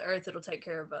care of the earth, it'll take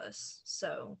care of us.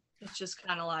 So it's just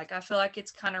kind of like, I feel like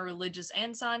it's kind of religious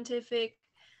and scientific,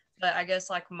 but I guess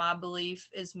like my belief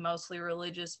is mostly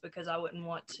religious because I wouldn't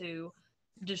want to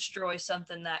destroy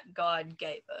something that God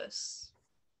gave us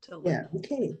to live. Yeah,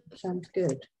 okay, sounds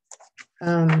good.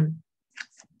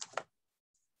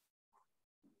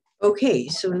 Okay,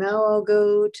 so now I'll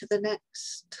go to the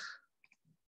next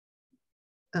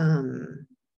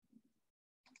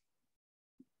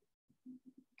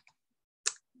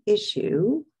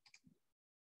issue.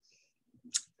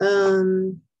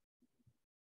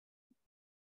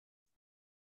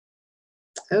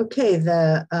 Okay,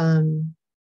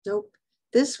 nope,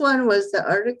 This one was the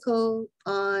article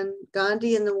on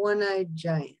Gandhi and the One-Eyed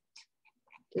Giant.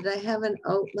 Did I have an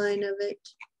outline of it?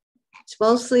 It's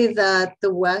mostly that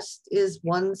the West is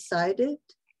one-sided.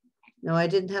 No, I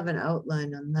didn't have an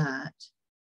outline on that.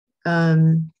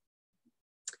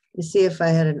 Let's see if I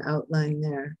had an outline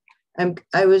there. I'm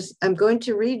going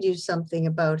to read you something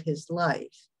about his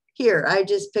life. Here, I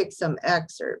just picked some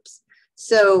excerpts.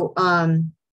 So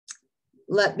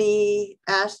let me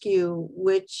ask you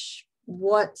what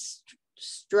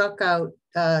stuck out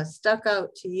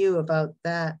to you about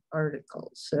that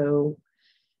article. So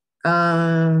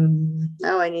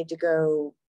now I need to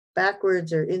go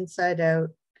backwards or inside out.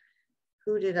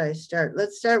 Who did I start?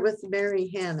 Let's start with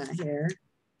Mary Hannah here.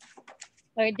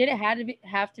 Like, did it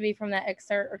have to be from that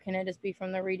excerpt, or can it just be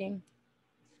from the reading?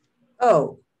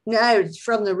 Oh, no,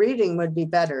 from the reading would be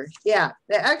better. Yeah,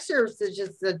 the excerpts is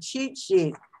just the cheat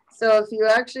sheet. So if you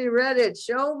actually read it,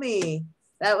 show me.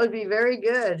 That would be very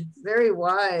good, very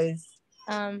wise.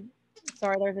 Sorry,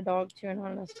 there's a dog chewing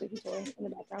on a squeaky toy in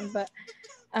the background. But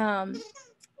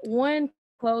one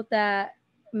quote that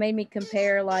made me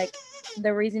compare like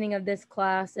the reasoning of this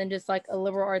class and just like a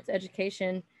liberal arts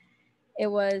education, it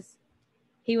was,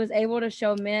 he was able to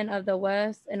show men of the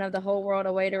West and of the whole world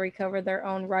a way to recover their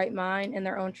own right mind and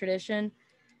their own tradition,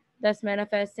 thus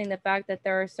manifesting the fact that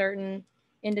there are certain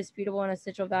indisputable and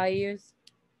essential values,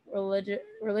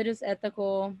 religious,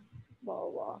 ethical, blah, blah,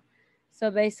 blah. So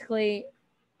basically,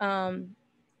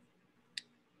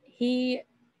 he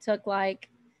took like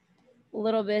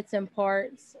little bits and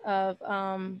parts of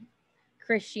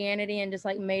Christianity and just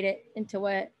like made it into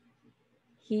what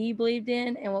he believed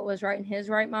in and what was right in his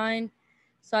right mind.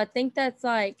 So I think that's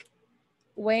like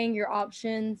weighing your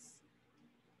options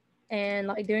and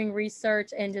like doing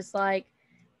research and just like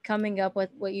coming up with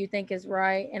what you think is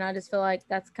right. And I just feel like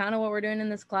that's kind of what we're doing in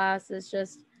this class, is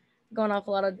just going off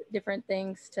a lot of different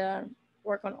things to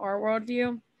work on our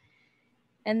worldview.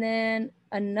 And then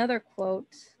another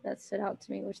quote that stood out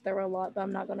to me, which there were a lot, but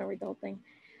I'm not going to read the whole thing.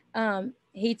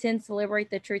 He tends to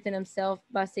liberate the truth in himself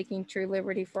by seeking true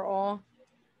liberty for all.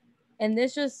 And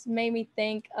this just made me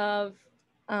think of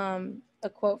a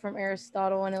quote from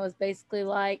Aristotle, and it was basically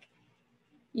like,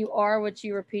 you are what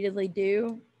you repeatedly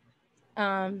do.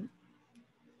 I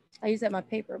used that in my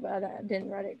paper, but I didn't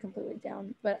write it completely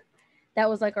down. But that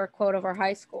was like our quote of our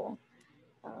high school,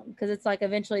 because it's like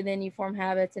eventually then you form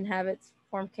habits and habits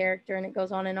form character, and it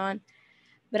goes on and on.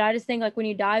 But I just think like when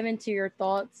you dive into your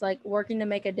thoughts, like working to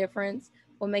make a difference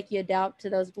will make you adapt to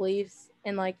those beliefs,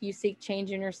 and like you seek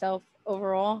change in yourself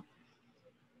overall.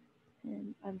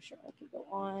 And I'm sure I could go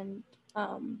on.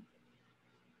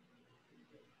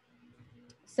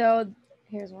 So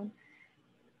here's one.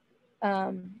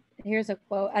 Here's a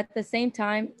quote. At the same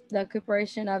time, the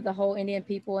recuperation of the whole Indian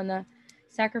people and the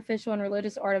sacrificial and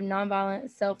religious art of nonviolent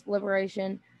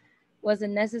self-liberation was a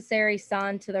necessary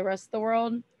sign to the rest of the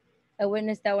world, a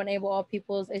witness that would enable all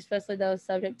peoples, especially those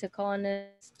subject to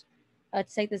colonists, to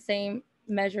take the same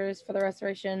measures for the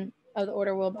restoration of the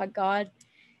order willed by God.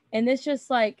 And this just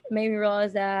like made me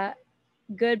realize that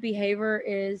good behavior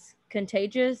is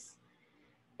contagious,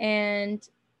 and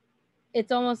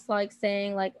it's almost like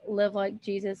saying like live like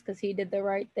Jesus because he did the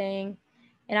right thing.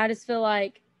 And I just feel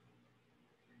like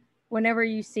whenever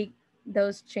you seek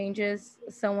those changes,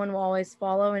 someone will always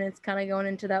follow, and it's kind of going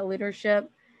into that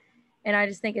leadership. And I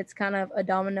just think it's kind of a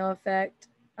domino effect.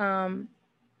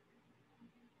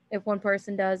 If one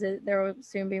person does it, there will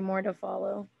soon be more to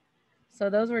follow. So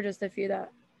those were just a few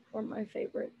that were my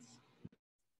favorites.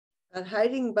 But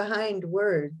hiding behind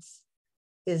words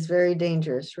is very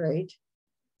dangerous, right?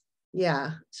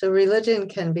 Yeah, so religion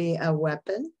can be a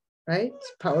weapon, right?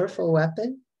 It's a powerful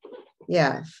weapon.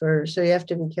 Yeah, so you have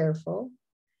to be careful.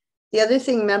 The other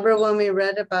thing, remember when we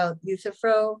read about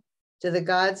Euthyphro, do the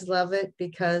gods love it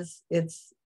because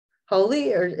it's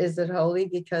holy, or is it holy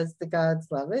because the gods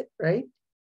love it, right?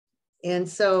 And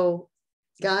so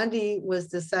Gandhi was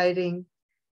deciding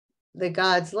the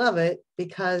gods love it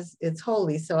because it's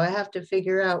holy. So I have to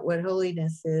figure out what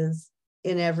holiness is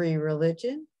in every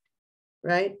religion,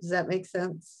 right? Does that make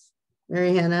sense,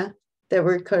 Mary Hannah? That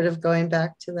we're kind of going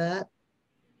back to that?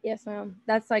 Yes, ma'am.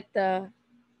 That's like the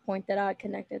point that I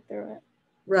connected through it.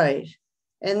 Right.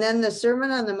 And then the Sermon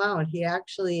on the Mount,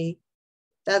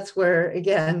 that's where,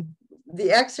 again,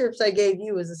 the excerpts I gave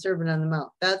you was the Sermon on the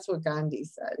Mount. That's what Gandhi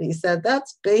said. He said,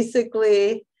 that's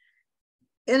basically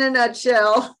in a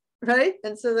nutshell, right?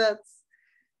 And so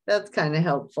that's kind of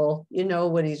helpful. You know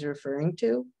what he's referring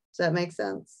to. Does that make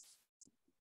sense?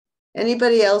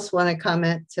 Anybody else want to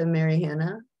comment to Mary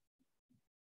Hannah?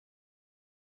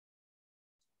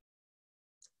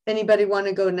 Anybody want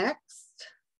to go next?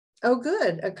 Oh,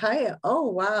 good. Akaya. Oh,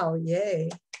 wow. Yay.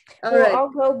 All Well, right. I'll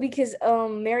go because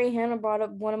Mary Hannah brought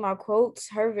up one of my quotes.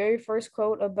 Her very first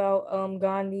quote about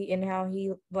Gandhi and how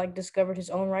he like discovered his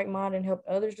own right mind and helped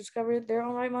others discover their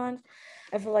own right minds.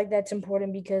 I feel like that's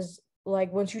important because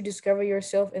like once you discover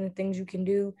yourself and the things you can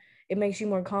do, it makes you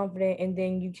more confident, and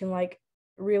then you can like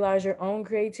realize your own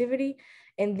creativity.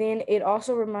 And then it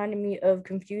also reminded me of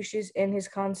Confucius and his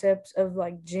concepts of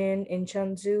like Jin and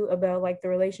Chun Tzu about like the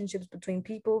relationships between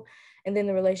people, and then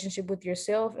the relationship with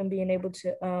yourself and being able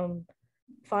to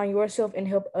find yourself and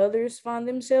help others find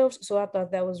themselves. So I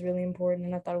thought that was really important,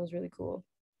 and I thought it was really cool.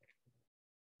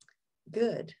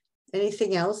 Good.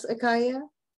 Anything else, Akaya?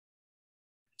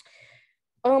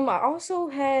 I also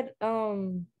had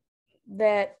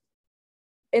that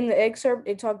in the excerpt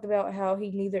it talked about how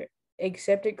he neither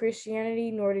accepted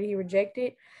Christianity nor did he reject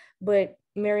it, but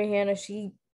Mary Hannah,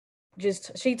 she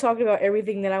talked about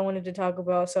everything that I wanted to talk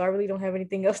about, so I really don't have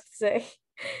anything else to say.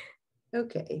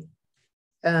 Okay.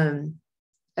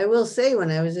 I will say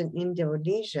when I was in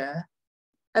Indonesia,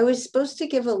 I was supposed to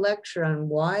give a lecture on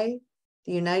why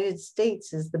the United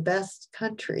States is the best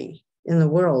country in the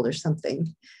world or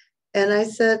something. And I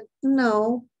said,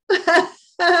 no.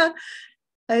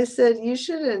 I said, you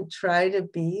shouldn't try to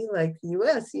be like the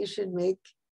US. You should be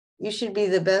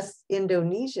the best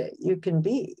Indonesia you can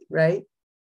be, right?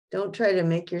 Don't try to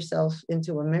make yourself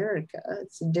into America.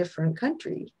 It's a different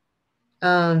country.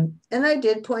 And I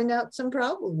did point out some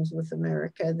problems with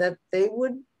America that they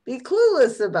would be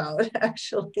clueless about,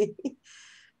 actually.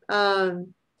 Go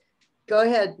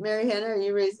ahead, Mary Hannah, are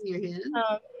you raising your hand?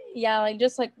 Yeah, like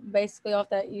just like basically off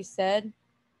that you said.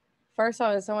 First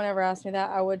off, if someone ever asked me that,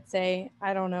 I would say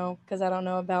I don't know, because I don't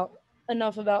know about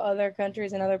enough about other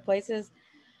countries and other places.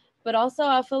 But also,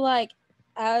 I feel like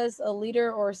as a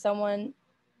leader or someone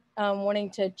wanting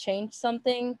to change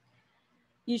something,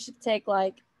 you should take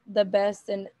like the best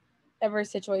in every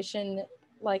situation,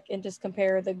 like, and just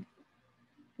compare the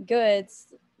goods,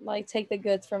 like take the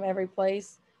goods from every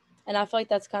place. And I feel like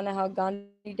that's kind of how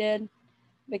Gandhi did,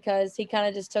 because he kind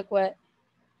of just took what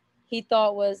he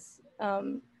thought was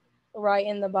right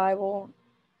in the Bible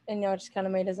and just kind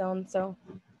of made his own. So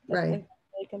that's Right.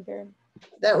 really compared.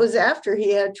 That was after he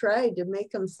had tried to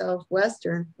make himself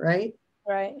Western, right?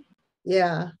 Right.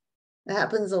 Yeah, it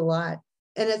happens a lot.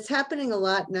 And it's happening a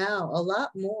lot now, a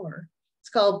lot more. It's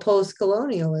called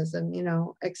post-colonialism,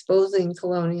 exposing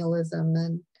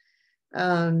colonialism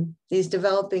and these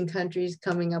developing countries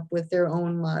coming up with their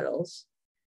own models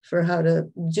for how to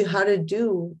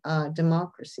do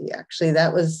democracy. Actually,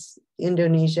 that was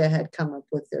Indonesia had come up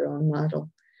with their own model.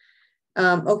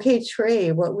 Okay,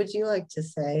 Trey, what would you like to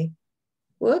say?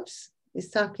 Whoops, he's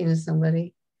talking to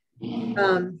somebody.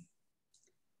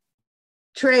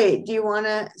 Trey, do you want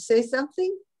to say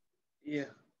something?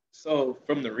 Yeah. So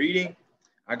from the reading,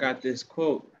 I got this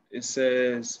quote. It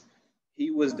says,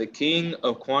 "He was the king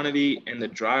of quantity and the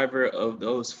driver of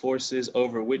those forces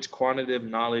over which quantitative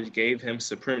knowledge gave him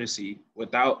supremacy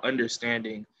without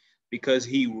understanding. Because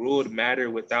he ruled matter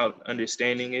without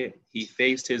understanding it, he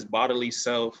faced his bodily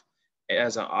self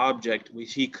as an object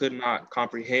which he could not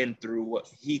comprehend through what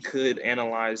he could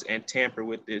analyze and tamper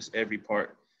with this every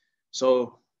part."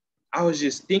 So I was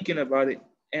just thinking about it,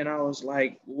 and I was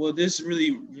like, well, this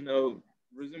really,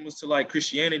 resembles to like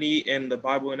Christianity and the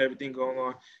Bible and everything going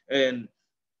on. And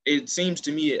it seems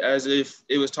to me as if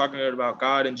it was talking about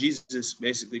God and Jesus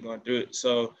basically going through it.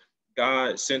 So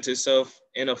God sent himself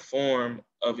in a form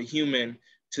of a human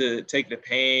to take the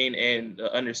pain and the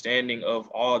understanding of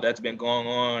all that's been going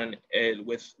on and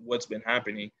with what's been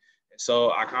happening.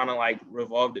 So I kind of like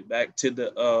revolved it back to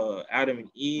the Adam and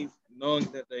Eve, knowing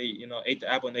that they, ate the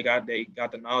apple and they got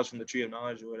the knowledge from the tree of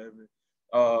knowledge or whatever.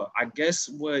 I guess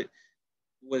what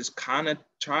was kind of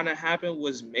trying to happen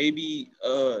was maybe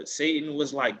Satan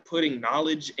was like putting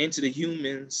knowledge into the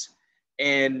humans,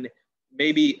 and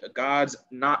maybe God's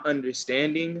not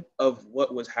understanding of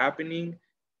what was happening,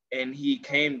 and he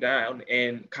came down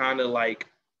and kind of like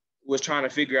was trying to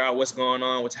figure out what's going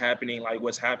on, what's happening,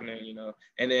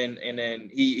 and then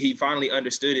he finally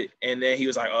understood it, and then he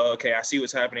was like, oh, okay, I see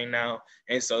what's happening now,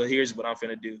 and so here's what I'm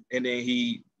finna do, and then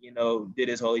he did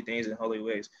his holy things in holy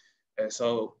ways. And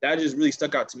so that just really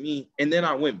stuck out to me. And then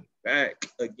I went back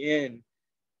again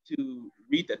to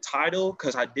read the title,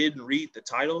 because I didn't read the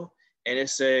title, and it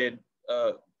said,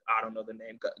 I don't know the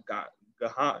name,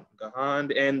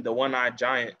 Gahan and the one-eyed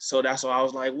giant. So that's why I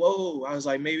was like, whoa, I was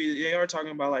like, maybe they are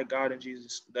talking about like God and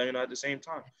Jesus, at the same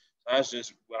time. So that's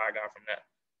just what I got from that.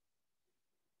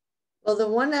 Well, the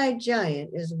one-eyed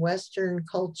giant is Western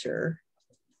culture.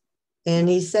 And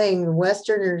he's saying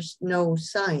Westerners know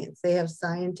science. They have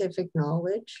scientific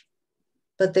knowledge,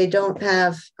 but they don't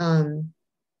have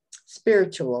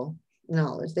spiritual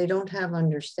knowledge. They don't have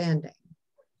understanding,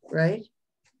 right?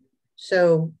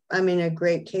 So, I mean, a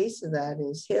great case of that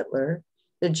is Hitler.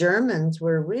 The Germans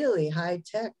were really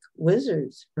high-tech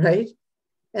wizards, right?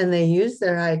 And they used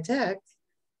their high-tech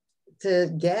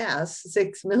to gas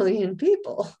 6 million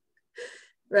people,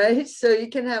 right? So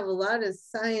you can have a lot of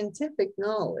scientific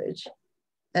knowledge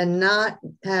and not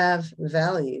have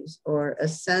values or a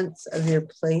sense of your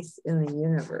place in the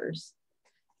universe.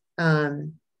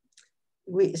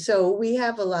 We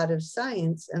have a lot of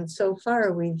science, and so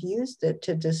far we've used it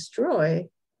to destroy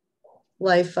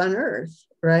life on Earth,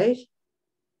 right?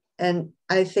 And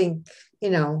I think,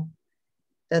 that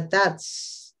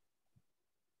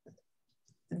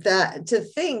to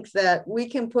think that we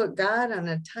can put God on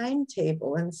a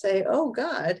timetable and say, oh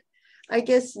God, I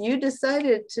guess you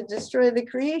decided to destroy the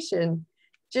creation.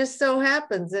 Just so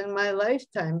happens in my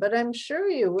lifetime, but I'm sure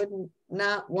you wouldn't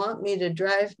not want me to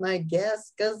drive my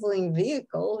gas guzzling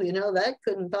vehicle. That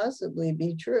couldn't possibly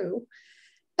be true.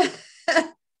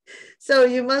 So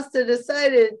you must have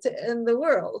decided to end the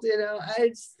world.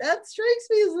 That strikes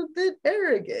me as a bit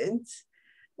arrogant.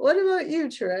 What about you,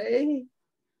 Trey?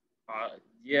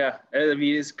 Yeah, I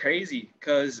mean, it's crazy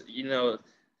because,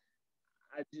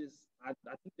 I think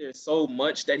there's so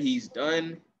much that he's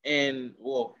done. And,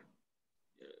 well,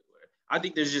 I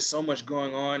think there's just so much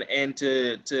going on. And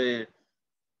to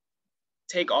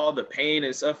take all the pain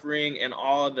and suffering and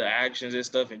all the actions and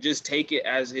stuff and just take it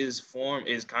as his form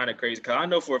is kind of crazy. Because I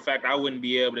know for a fact I wouldn't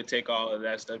be able to take all of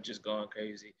that stuff just going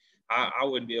crazy. I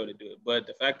wouldn't be able to do it. But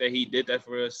the fact that he did that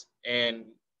for us, and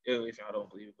if y'all don't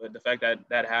believe it, but the fact that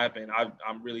that happened,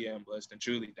 I'm really am blessed and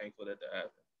truly thankful that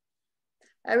happened.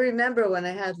 I remember when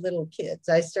I had little kids,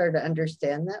 I started to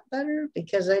understand that better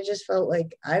because I just felt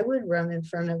like I would run in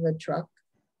front of a truck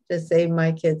to save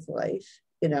my kid's life.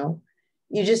 And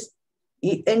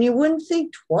you wouldn't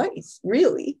think twice,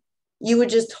 really. You would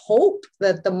just hope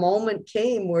that the moment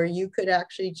came where you could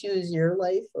actually choose your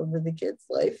life over the kid's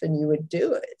life, and you would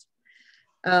do it.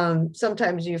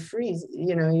 Sometimes you freeze,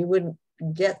 you wouldn't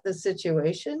get the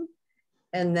situation.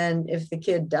 And then if the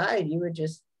kid died, you would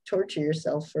just torture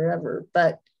yourself forever.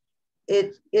 But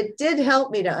it did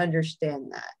help me to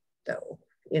understand that, though,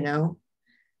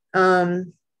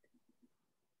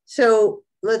 So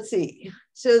let's see.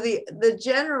 So the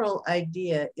general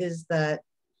idea is that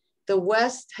the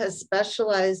West has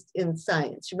specialized in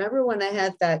science. Remember when I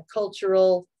had that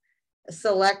cultural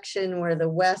selection where the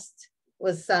West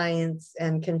was science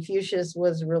and Confucius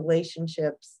was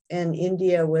relationships and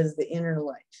India was the inner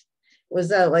life? Was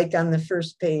that like on the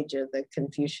first page of the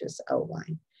Confucius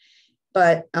outline?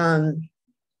 But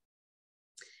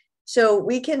so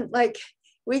we can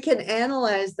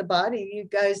analyze the body. You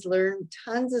guys learn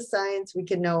tons of science. We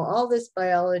can know all this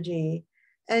biology.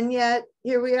 And yet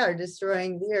here we are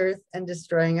destroying the earth and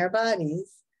destroying our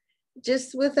bodies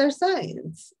just with our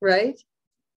science, right?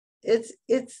 It's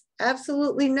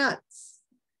absolutely nuts.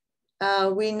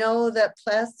 We know that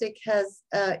plastic has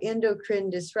endocrine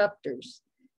disruptors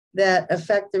that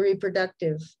affect the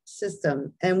reproductive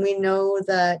system. And we know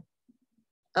that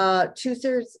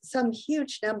 2/3, some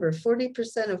huge number,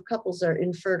 40% of couples are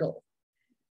infertile.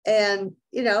 And,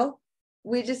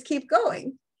 we just keep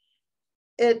going.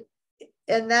 And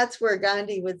that's where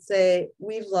Gandhi would say,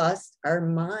 we've lost our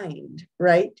mind,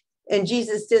 right? And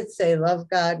Jesus did say, love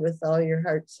God with all your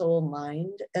heart, soul,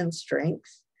 mind, and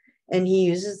strength. And he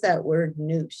uses that word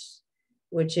nous,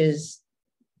 which is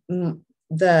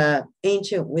the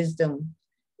ancient wisdom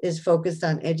is focused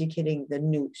on educating the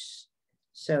nous.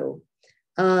 So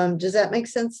does that make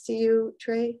sense to you,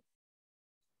 Trey?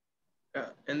 Yeah.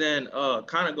 And then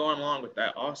kind of going along with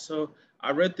that also,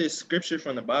 I read this scripture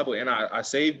from the Bible and I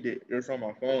saved it. It's on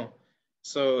my phone.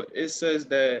 So it says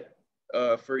that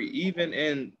for even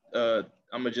in, I'm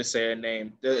going to just say a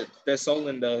name, the soul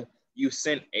in the, you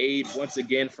sent aid once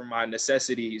again for my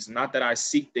necessities. Not that I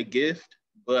seek the gift,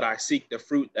 but I seek the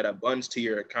fruit that abunds to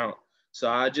your account. So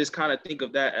I just kind of think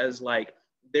of that as like,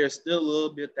 there's still a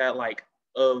little bit that like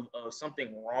of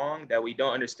something wrong that we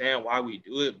don't understand why we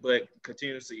do it, but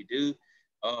continuously do.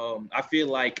 I feel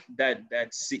like I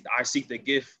seek the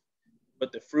gift,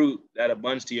 but the fruit that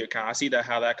abunds to your account. I see that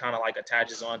how that kind of like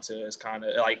attaches onto as kind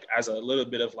of like as a little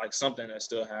bit of like something that's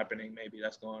still happening, maybe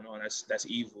that's going on. That's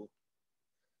evil.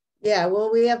 Yeah,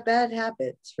 well, we have bad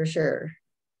habits for sure,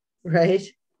 right?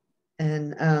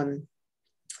 And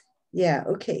yeah,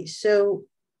 okay. So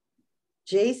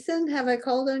Jason, have I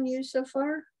called on you so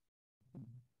far?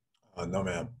 No,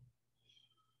 ma'am.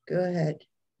 Go ahead.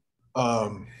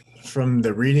 From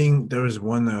the reading, there was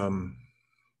one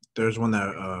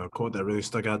that quote that really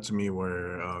stuck out to me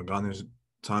where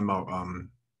talking about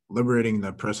liberating the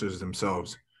oppressors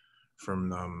themselves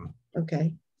from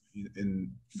Okay.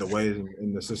 in the ways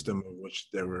in the system in which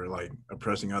they were like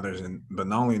oppressing others, and but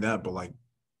not only that, but like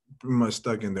pretty much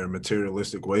stuck in their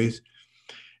materialistic ways.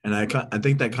 And I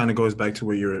think that kind of goes back to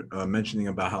what you're mentioning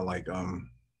about how like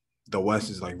the West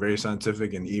is like very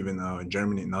scientific, and even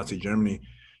Germany, Nazi Germany,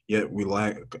 yet we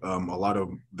lack a lot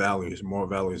of values, more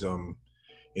values.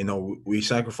 You know, we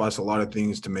sacrifice a lot of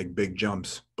things to make big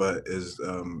jumps, but is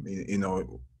you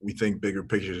know, we think bigger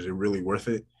pictures, is it really worth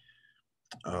it?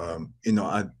 You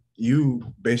know,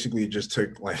 you basically just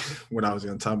took like what I was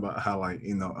going to talk about, how like,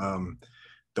 you know,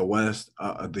 the West,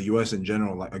 the US in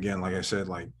general, like again, like I said,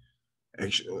 like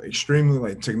extremely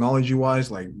like technology wise,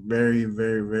 like very,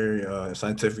 very, very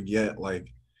scientific, yet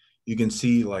like you can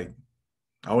see like,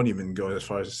 I wouldn't even go as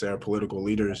far as to say our political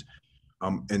leaders,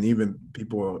 and even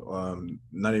people,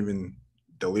 not even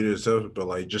the leaders themselves, but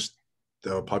like just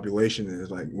the population is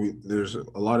like, there's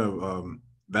a lot of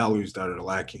values that are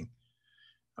lacking.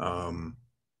 Um,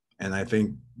 and I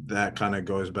think that kind of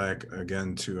goes back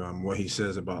again to what he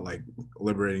says about like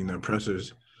liberating the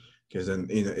oppressors, because then,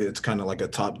 you know, it's kind of like a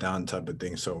top down type of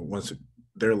thing. So once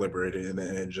they're liberated, and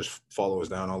then it just follows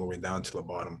down all the way down to the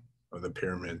bottom of the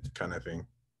pyramid kind of thing.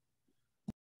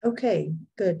 Okay,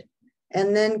 good.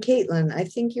 And then Caitlin, I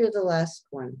think you're the last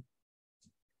one.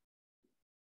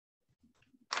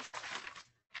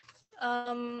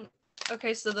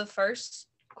 Okay, so the first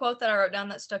quote that I wrote down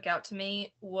that stuck out to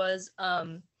me was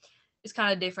it's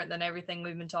kind of different than everything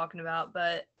we've been talking about,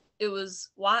 but it was,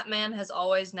 white man has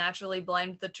always naturally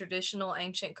blamed the traditional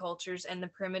ancient cultures and the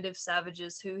primitive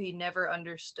savages who he never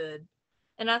understood.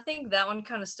 And I think that one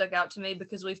kind of stuck out to me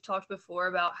because we've talked before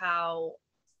about how,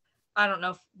 I don't know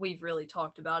if we've really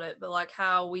talked about it, but like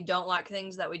how we don't like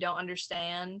things that we don't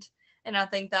understand. And I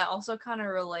think that also kind of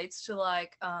relates to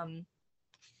like the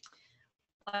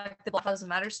Black Lives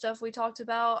Matter stuff we talked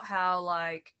about, how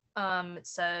like it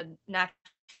said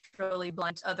naturally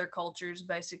blamed other cultures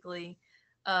basically,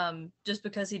 just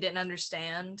because he didn't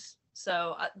understand.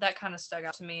 So that kind of stuck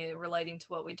out to me relating to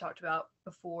what we talked about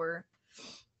before.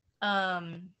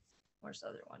 Where's the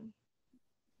other one?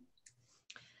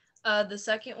 The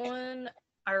second one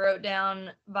I wrote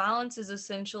down, violence is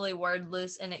essentially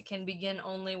wordless and it can begin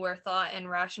only where thought and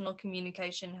rational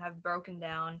communication have broken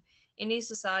down. Any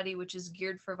society which is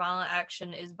geared for violent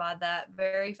action is by that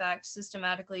very fact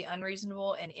systematically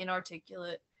unreasonable and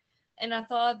inarticulate. And I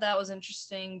thought that was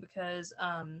interesting because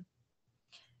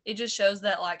it just shows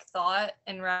that like thought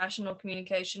and rational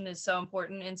communication is so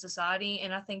important in society.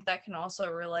 And I think that can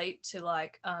also relate to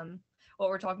like what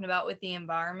we're talking about with the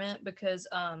environment, because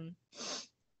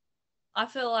I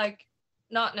feel like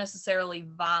not necessarily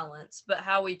violence, but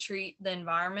how we treat the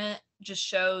environment just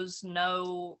shows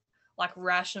no like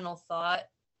rational thought.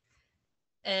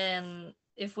 And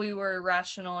if we were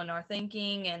rational in our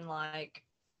thinking and like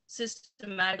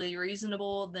systematically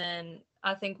reasonable, then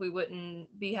I think we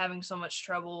wouldn't be having so much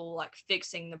trouble like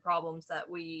fixing the problems that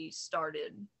we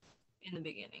started in the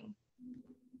beginning.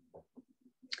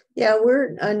 Yeah,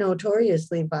 we're a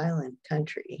notoriously violent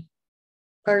country.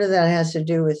 Part of that has to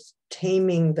do with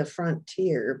taming the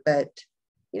frontier, but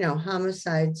you know,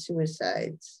 homicides,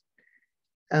 suicides.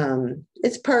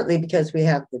 It's partly because we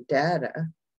have the data,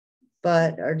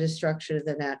 but our destruction of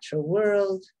the natural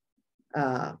world,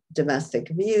 domestic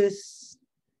abuse,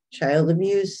 child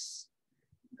abuse,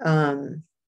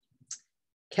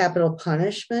 capital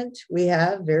punishment. We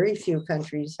have very few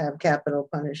countries have capital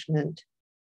punishment.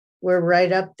 We're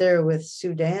right up there with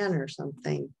Sudan or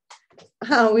something.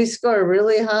 We score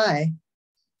really high.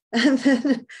 And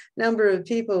the number of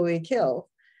people we kill.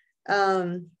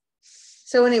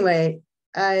 So anyway,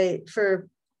 for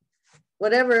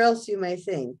whatever else you may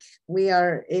think, we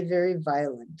are a very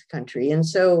violent country. And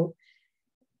so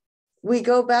we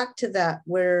go back to that,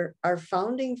 where our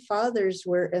founding fathers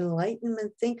were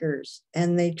Enlightenment thinkers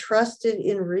and they trusted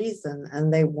in reason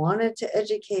and they wanted to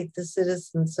educate the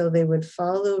citizens so they would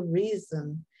follow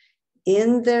reason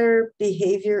in their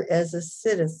behavior as a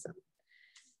citizen.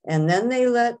 And then they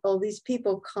let all these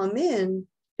people come in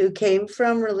who came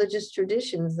from religious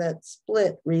traditions that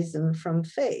split reason from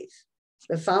faith.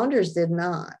 The founders did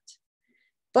not.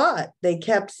 But they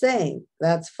kept saying,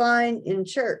 that's fine in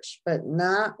church, but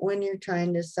not when you're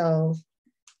trying to solve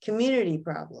community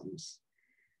problems,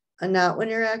 and not when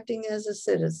you're acting as a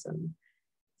citizen.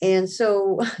 And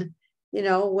so, you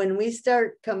know, when we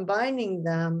start combining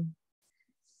them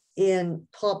in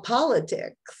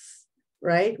politics,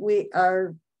 right,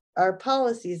 our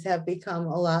policies have become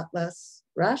a lot less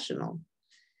rational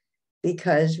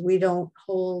because we don't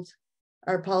hold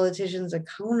our politicians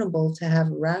accountable to have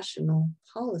rational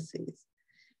policies.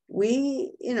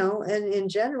 we, you know, and in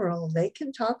general, they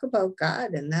can talk about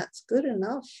God, and that's good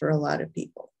enough for a lot of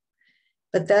people.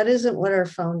 But that isn't what our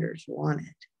founders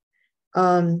wanted.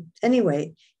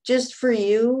 Anyway, just for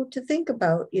you to think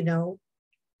about, you know,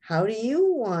 how do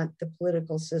you want the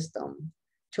political system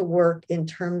to work in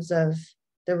terms of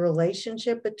the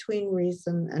relationship between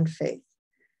reason and faith?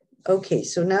 Okay,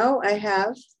 so now I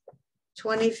have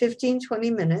 15,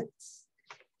 20 minutes,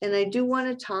 and I do want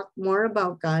to talk more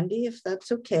about Gandhi, if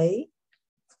that's okay.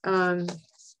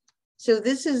 So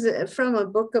this is from a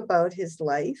book about his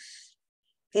life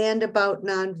and about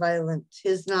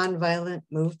his nonviolent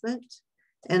movement.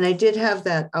 And I did have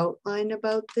that outline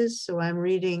about this, so I'm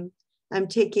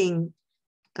taking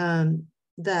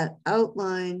that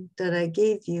outline that I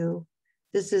gave you.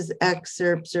 This is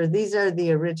excerpts, or this is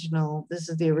the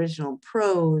original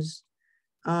prose.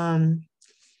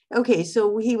 Okay,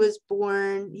 so he was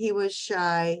born, he was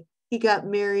shy, he got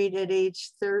married at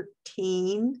age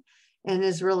 13, and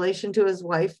his relation to his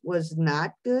wife was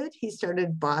not good. He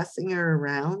started bossing her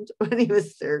around when he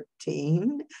was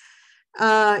 13.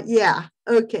 Yeah,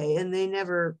 okay, and they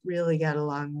never really got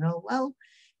along real well.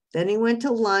 Then he went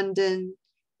to London,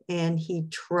 and he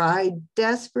tried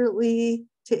desperately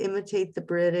to imitate the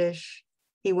British.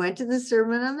 He went to the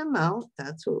Sermon on the Mount,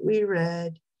 that's what we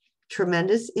read.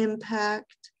 Tremendous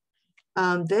impact.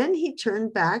 Then he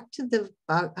turned back to the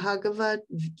Bhagavad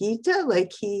Gita,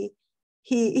 like he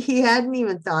hadn't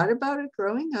even thought about it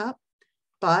growing up,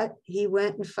 but he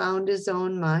went and found his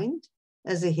own mind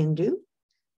as a Hindu.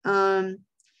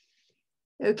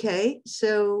 Okay,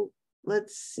 so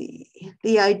let's see.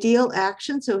 The ideal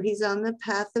action, so he's on the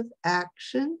path of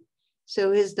action.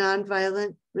 So his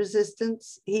nonviolent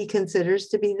resistance, he considers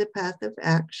to be the path of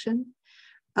action.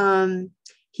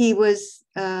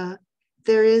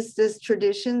 There is this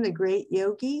tradition, the great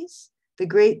yogis, the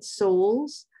great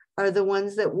souls are the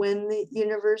ones that when the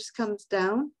universe comes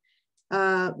down,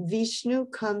 Vishnu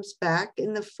comes back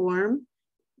in the form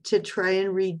to try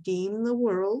and redeem the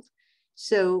world.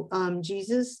 So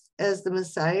Jesus as the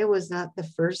Messiah was not the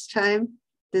first time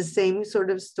the same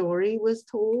sort of story was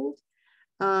told.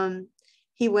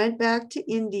 He went back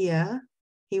to India.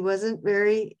 He wasn't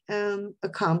very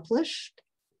accomplished.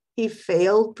 He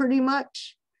failed pretty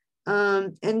much.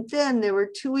 And then there were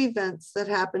two events that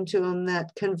happened to him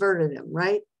that converted him,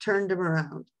 right? Turned him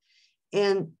around.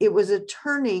 And it was a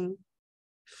turning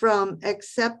from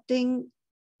accepting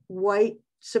white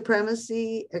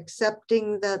supremacy,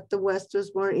 accepting that the West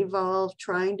was more evolved,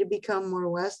 trying to become more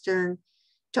Western,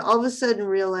 to all of a sudden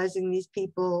realizing these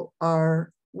people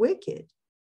are wicked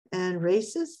and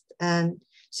racist. And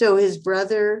so his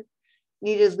brother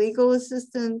needed legal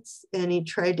assistance and he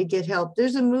tried to get help.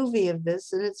 There's a movie of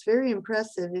this and it's very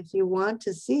impressive if you want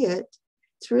to see it.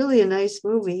 It's really a nice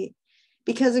movie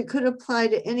because it could apply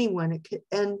to anyone. It could,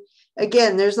 and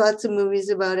again, there's lots of movies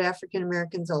about African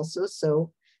Americans also,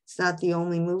 so it's not the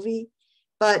only movie,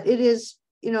 but it is,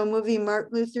 you know, movie.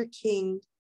 Martin Luther King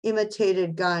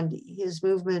imitated Gandhi. His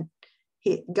movement,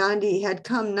 Gandhi had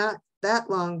come not that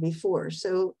long before,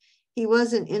 so he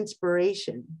was an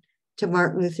inspiration to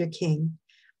Martin Luther King.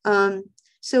 And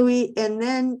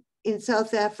then in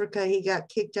South Africa, he got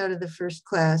kicked out of the first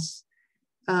class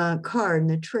car in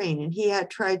the train, and he had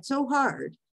tried so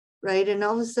hard, right? And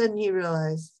all of a sudden he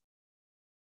realized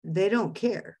they don't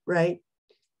care, right?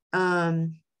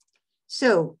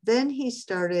 So then he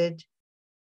started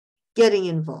getting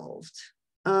involved.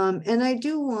 And I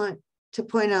do want to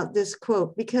point out this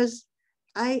quote because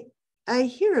I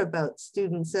hear about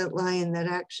students at Lyon that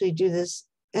actually do this,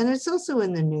 and it's also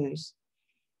in the news,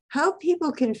 how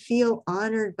people can feel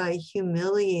honored by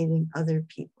humiliating other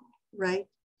people, right?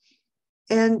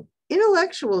 And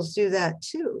intellectuals do that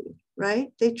too,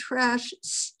 right? They trash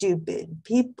stupid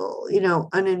people, you know,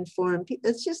 uninformed people.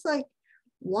 It's just like,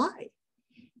 why?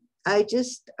 I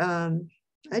just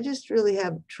really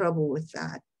have trouble with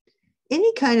that.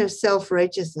 Any kind of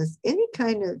self-righteousness, any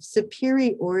kind of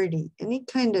superiority, any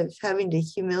kind of having to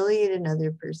humiliate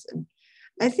another person,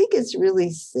 I think it's really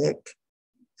sick.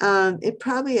 It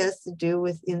probably has to do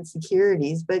with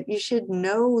insecurities, but you should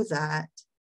know that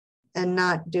and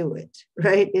not do it,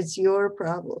 right? It's your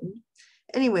problem.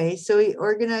 Anyway, so he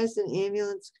organized an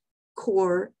ambulance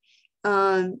corps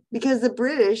because the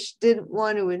British didn't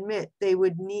want to admit they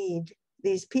would need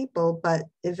these people, but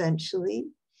eventually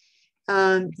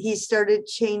he started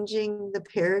changing the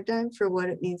paradigm for what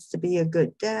it means to be a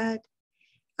good dad.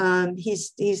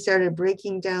 He started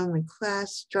breaking down the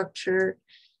class structure.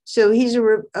 So he's a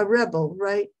rebel,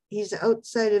 right? He's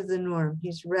outside of the norm.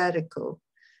 He's radical.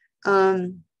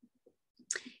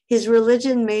 His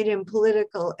religion made him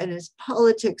political and his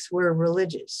politics were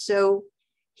religious. So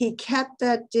he kept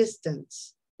that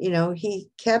distance. He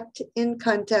kept in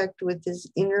contact with his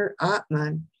inner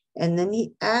Atman, and then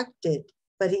he acted,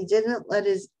 but he didn't let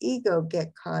his ego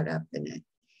get caught up in it.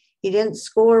 He didn't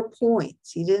score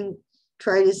points. He didn't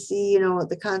try to see,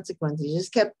 the consequences. He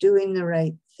just kept doing the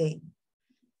right thing.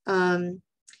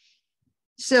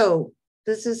 So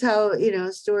this is how,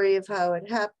 story of how it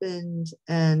happened.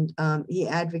 And he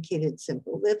advocated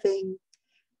simple living.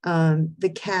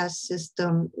 The caste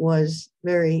system was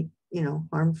very,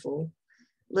 harmful.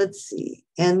 Let's see.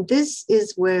 And this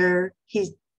is where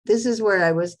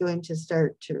I was going to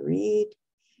start to read,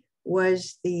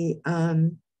 was the,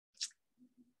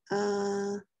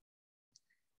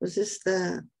 was this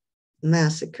the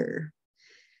massacre?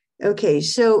 Okay,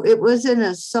 so it was an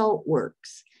assault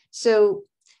works. So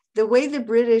the way the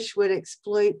British would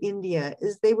exploit India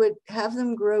is they would have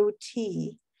them grow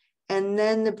tea, and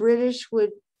then the British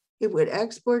would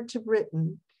export to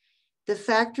Britain. The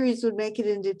factories would make it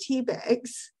into tea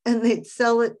bags, and they'd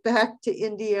sell it back to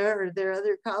India or their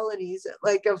other colonies at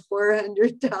like a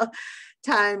 400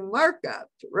 time markup,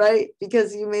 right?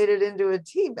 Because you made it into a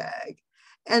tea bag.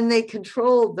 And they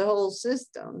controlled the whole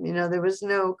system. There was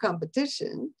no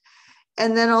competition.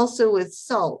 And then also with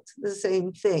salt, the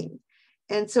same thing.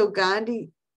 And so Gandhi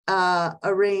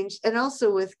arranged, and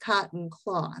also with cotton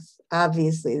cloth,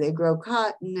 obviously they grow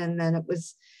cotton, and then it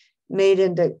was made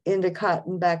into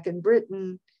cotton back in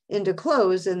Britain, into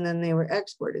clothes, and then they were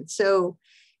exported. So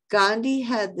Gandhi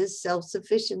had this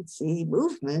self-sufficiency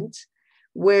movement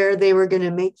where they were going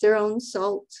to make their own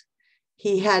salt.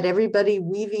 He had everybody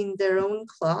weaving their own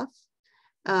cloth,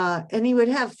 and he would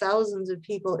have thousands of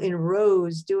people in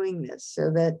rows doing this, so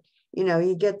that,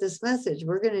 you get this message,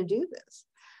 we're going to do this.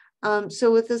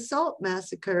 So with the salt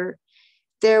massacre,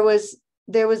 there was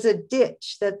a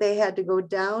ditch that they had to go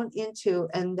down into,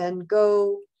 and then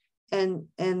go, and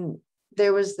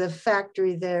there was the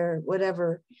factory there,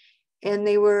 whatever, and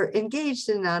they were engaged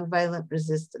in nonviolent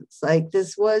resistance. Like,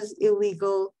 this was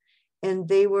illegal, and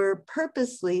they were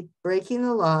purposely breaking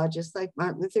the law, just like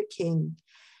Martin Luther King,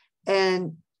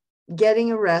 and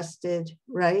getting arrested,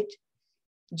 right?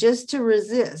 Just to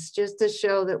resist, just to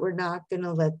show that we're not going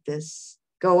to let this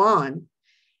go on.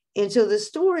 And so the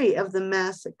story of the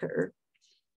massacre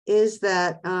is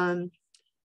that on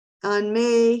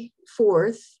May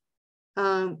 4th,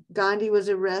 Gandhi was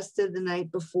arrested the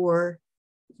night before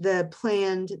the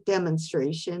planned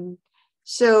demonstration.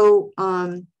 So,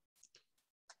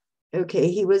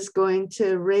 okay, he was going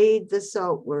to raid the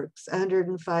salt works,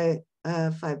 105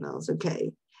 miles.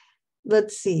 Okay,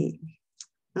 let's see.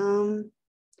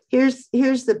 Here's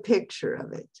the picture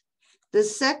of it. The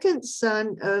second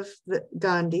son of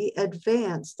Gandhi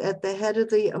advanced at the head of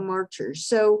the marchers.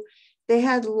 So they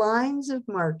had lines of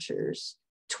marchers,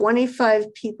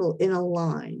 25 people in a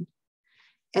line,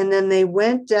 and then they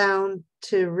went down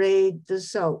to raid the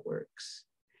salt works,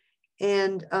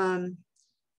 and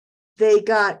they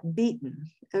got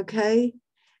beaten. Okay,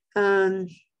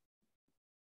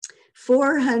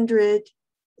 400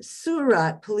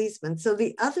 Surat policemen. So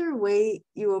the other way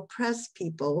you oppress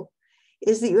people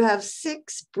is that you have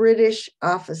 6 British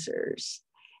officers,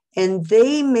 and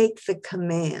they make the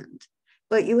command,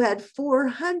 but you had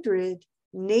 400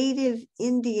 native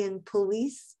Indian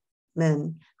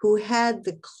policemen who had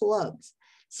the clubs.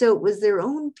 So it was their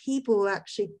own people who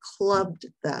actually clubbed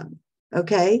them,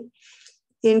 okay?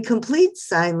 In complete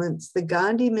silence, the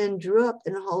Gandhi men drew up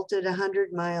and halted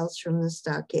 100 miles from the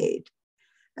stockade.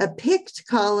 A picked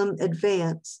column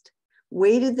advanced,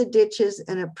 waded the ditches,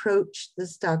 and approached the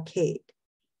stockade.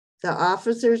 The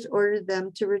officers ordered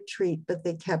them to retreat, but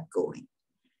they kept going.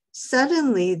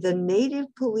 Suddenly, the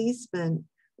native policemen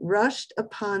rushed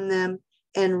upon them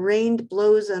and rained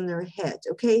blows on their heads.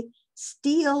 Okay,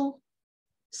 steel-covered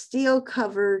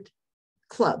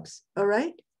clubs, all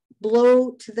right?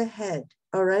 Blow to the head,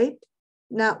 all right?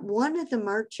 Not one of the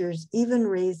marchers even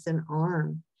raised an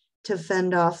arm to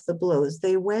fend off the blows.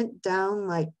 They went down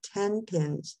like 10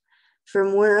 pins.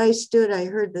 From where I stood, I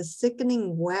heard the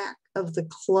sickening whack of the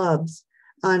clubs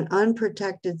on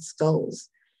unprotected skulls.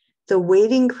 The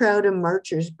waiting crowd of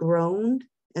marchers groaned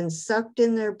and sucked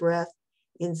in their breath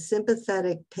in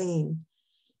sympathetic pain.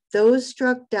 Those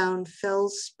struck down fell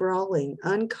sprawling,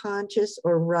 unconscious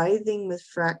or writhing with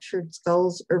fractured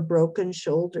skulls or broken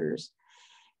shoulders.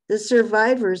 The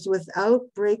survivors,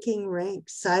 without breaking rank,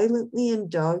 silently and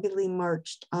doggedly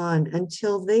marched on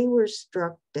until they were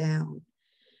struck down.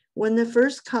 When the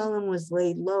first column was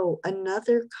laid low,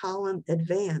 another column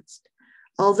advanced.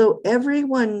 Although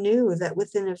everyone knew that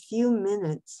within a few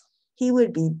minutes he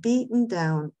would be beaten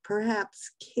down,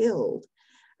 perhaps killed,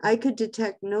 I could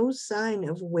detect no sign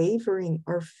of wavering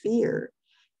or fear.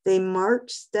 They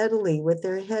marched steadily with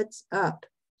their heads up.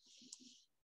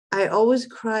 I always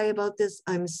cry about this.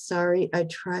 I'm sorry. I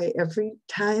try every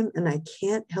time and I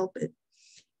can't help it.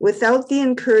 Without the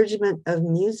encouragement of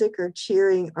music or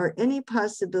cheering or any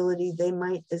possibility they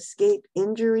might escape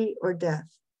injury or death.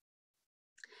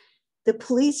 The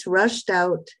police rushed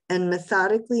out and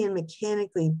methodically and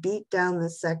mechanically beat down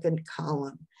the second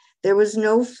column. There was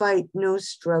no fight, no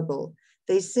struggle.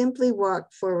 They simply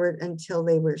walked forward until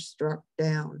they were struck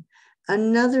down.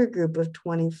 Another group of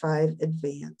 25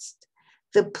 advanced.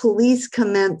 The police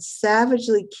commenced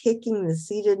savagely kicking the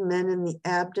seated men in the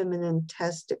abdomen and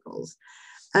testicles.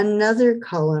 Another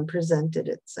column presented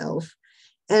itself.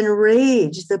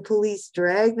 Enraged, the police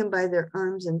dragged them by their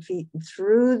arms and feet and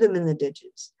threw them in the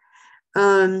ditches.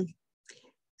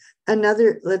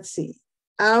 Let's see,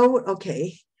 hour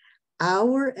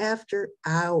after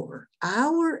hour,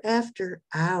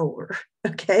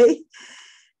 okay?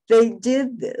 They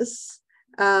did this.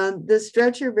 The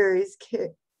stretcher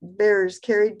bearers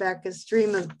carried back a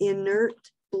stream of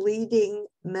inert, bleeding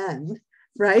men,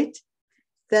 right?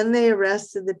 Then they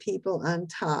arrested the people on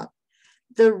top.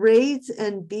 The raids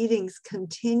and beatings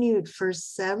continued for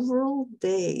several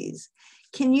days.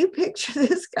 Can you picture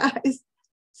this, guys?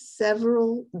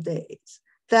 Several days.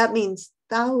 That means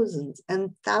thousands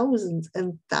and thousands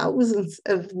and thousands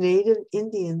of native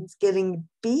Indians getting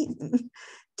beaten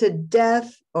to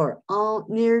death or all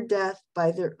near death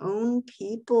by their own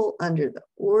people under the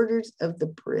orders of the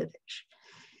British.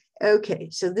 Okay,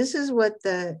 so this is what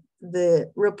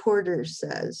the reporter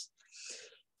says.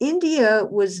 India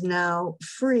was now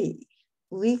free,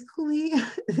 legally,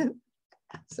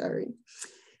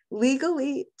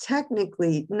 legally,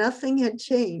 technically, nothing had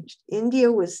changed.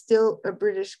 India was still a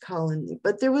British colony,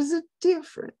 but there was a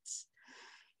difference.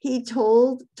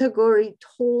 Tagore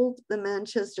told the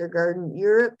Manchester Garden,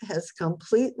 Europe has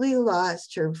completely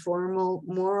lost her formal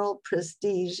moral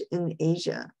prestige in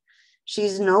Asia.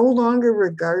 She's no longer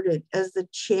regarded as the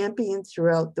champion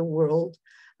throughout the world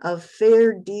of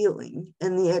fair dealing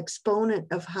and the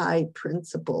exponent of high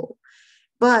principle,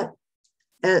 but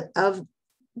as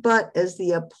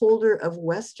the upholder of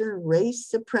Western race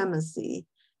supremacy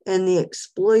and the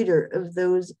exploiter of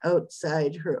those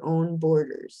outside her own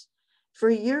borders. For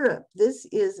Europe, this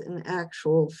is an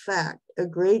actual fact, a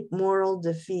great moral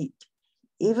defeat.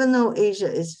 Even though Asia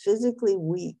is physically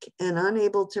weak and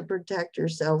unable to protect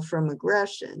herself from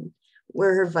aggression,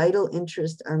 where her vital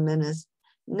interests are menaced,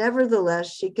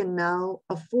 nevertheless, she can now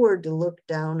afford to look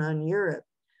down on Europe,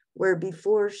 where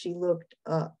before she looked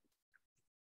up.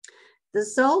 The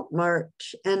Salt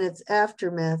March and its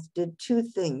aftermath did two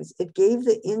things. It gave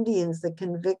the Indians the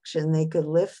conviction they could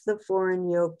lift the foreign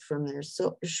yoke from their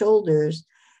shoulders,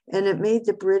 and it made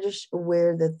the British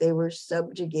aware that they were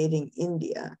subjugating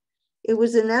India. It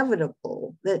was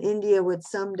inevitable that India would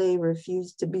someday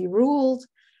refuse to be ruled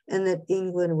and that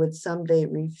England would someday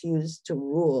refuse to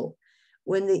rule.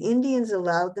 When the Indians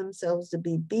allowed themselves to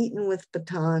be beaten with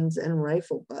batons and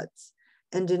rifle butts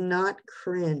and did not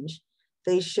cringe,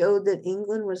 they showed that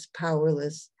England was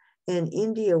powerless and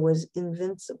India was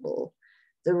invincible.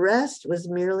 The rest was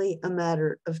merely a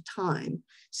matter of time.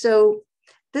 So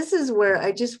this is where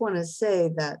I just want to say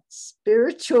that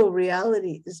spiritual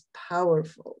reality is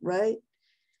powerful, right?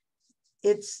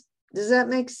 Does that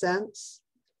make sense?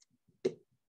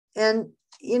 And,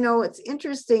 you know, it's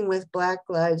interesting with Black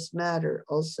Lives Matter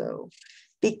also,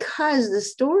 because the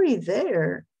story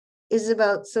there is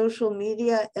about social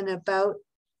media and about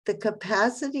the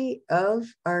capacity of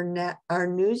our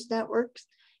news networks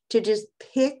to just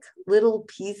pick little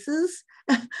pieces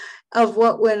of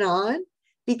what went on,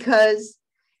 because,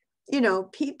 you know,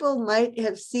 people might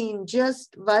have seen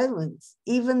just violence,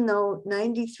 even though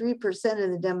 93% of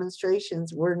the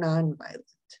demonstrations were nonviolent,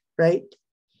 right?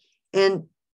 And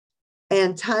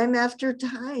time after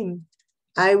time,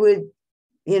 I would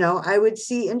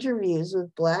see interviews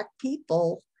with Black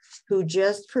people who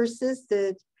just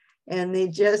persisted. And they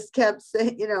just kept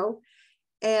saying, you know,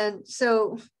 and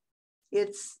so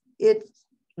it's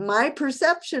my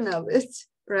perception of it,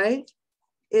 right,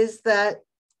 is that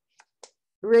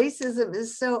racism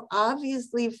is so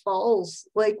obviously false.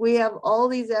 Like, we have all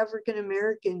these African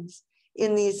Americans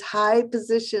in these high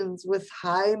positions with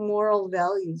high moral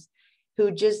values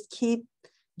who just keep.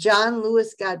 John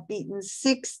Lewis got beaten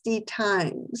 60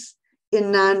 times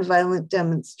in nonviolent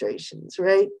demonstrations,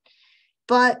 right?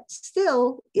 But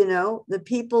still, you know, the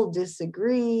people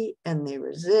disagree and they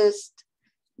resist.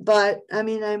 But I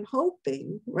mean, I'm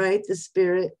hoping, right, the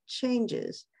spirit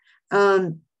changes.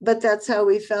 But that's how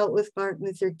we felt with Martin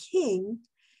Luther King.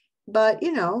 But,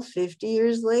 you know, 50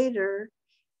 years later,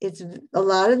 it's a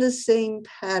lot of the same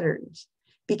patterns,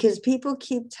 because people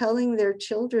keep telling their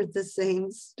children the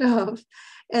same stuff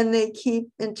and they keep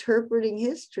interpreting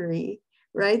history,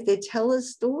 right? They tell a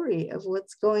story of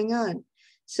what's going on.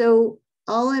 So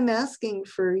all I'm asking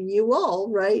for you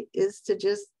all, right, is to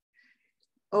just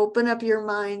open up your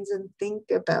minds and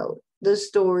think about the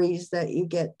stories that you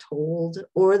get told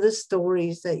or the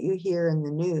stories that you hear in the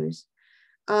news.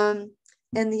 And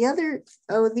the other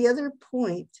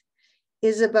point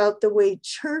is about the way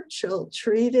Churchill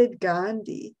treated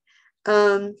Gandhi.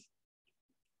 Okay,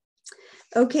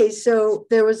 so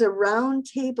there was a round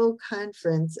table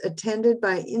conference attended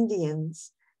by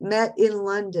Indians, met in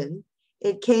London.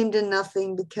 It came to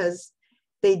nothing because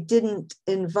they didn't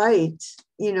invite,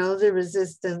 the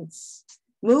resistance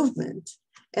movement.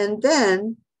 And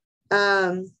then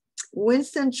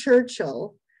Winston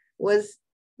Churchill was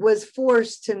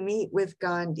forced to meet with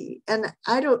Gandhi. And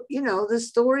the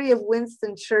story of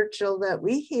Winston Churchill that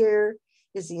we hear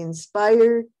is he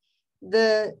inspired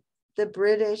the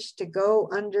British to go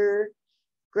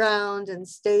underground and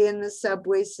stay in the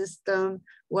subway system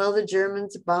while the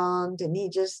Germans bombed. And he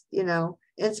just,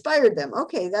 inspired them.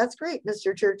 Okay, that's great,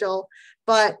 Mr. Churchill.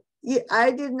 But I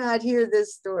did not hear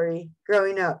this story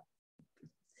growing up.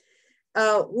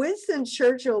 Winston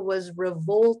Churchill was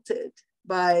revolted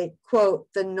by, quote,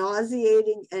 the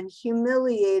nauseating and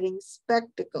humiliating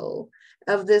spectacle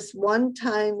of this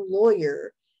one-time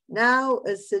lawyer, now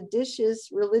a seditious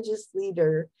religious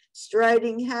leader,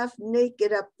 striding half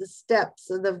naked up the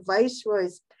steps of the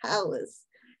Viceroy's palace,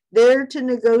 there to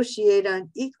negotiate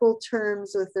on equal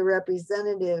terms with the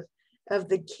representative of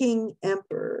the King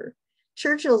Emperor.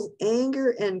 Churchill's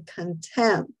anger and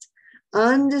contempt,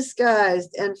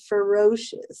 undisguised and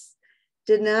ferocious,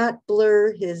 did not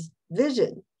blur his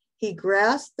vision. He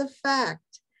grasped the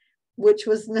fact, which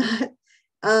was not,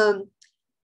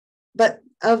 but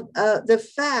of the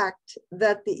fact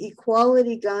that the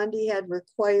equality Gandhi had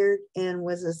required and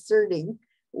was asserting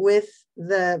with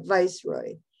the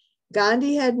Viceroy.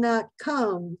 Gandhi had not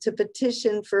come to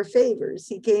petition for favors.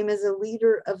 He came as a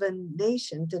leader of a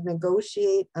nation to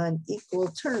negotiate on equal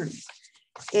terms.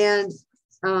 And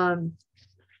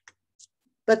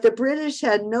but the British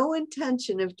had no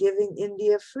intention of giving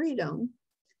India freedom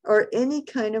or any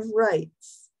kind of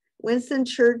rights. Winston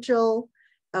Churchill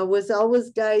was always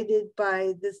guided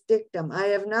by this dictum: I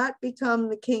have not become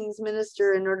the king's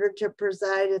minister in order to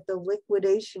preside at the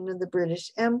liquidation of the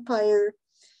British Empire.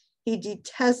 He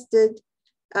detested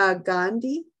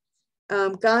Gandhi.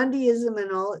 Gandhiism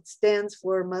and all it stands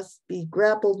for must be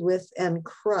grappled with and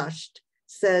crushed,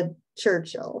 said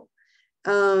Churchill.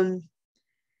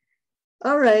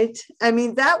 All right. I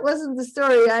mean, that wasn't the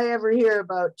story I ever hear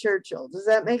about Churchill. Does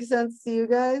that make sense to you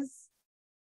guys?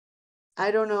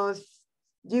 I don't know if,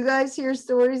 do you guys hear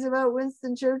stories about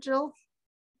Winston Churchill?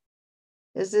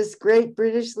 Is this great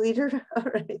British leader? All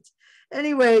right.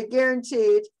 Anyway,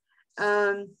 guaranteed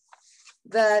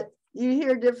that you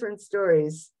hear different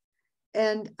stories.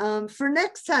 And for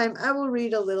next time, I will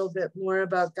read a little bit more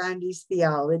about Gandhi's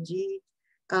theology.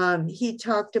 He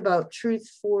talked about truth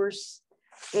force,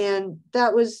 and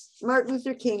that was, Martin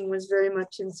Luther King was very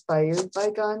much inspired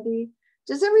by Gandhi.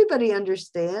 Does everybody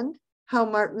understand how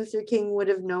Martin Luther King would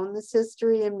have known this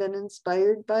history and been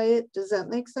inspired by it? Does that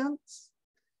make sense?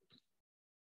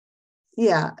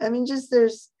 Yeah, I mean, just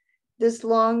there's this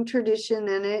long tradition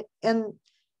in it, and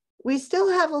we still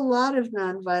have a lot of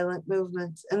nonviolent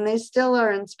movements, and they still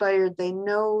are inspired. They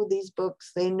know these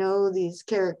books, they know these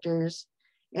characters,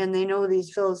 and they know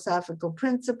these philosophical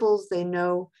principles. They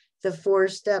know the 4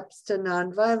 steps to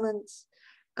nonviolence.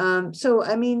 So,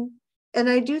 I mean, and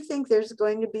I do think there's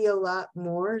going to be a lot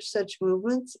more such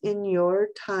movements in your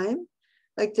time.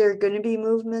 Like there are going to be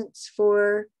movements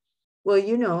for, well,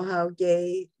 you know how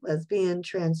gay, lesbian,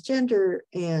 transgender,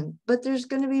 but there's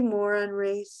going to be more on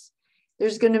race.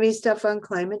 There's going to be stuff on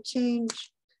climate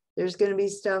change. There's going to be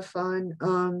stuff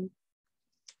on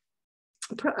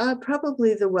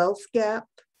probably the wealth gap,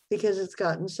 because it's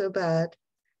gotten so bad.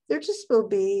 There just will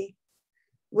be,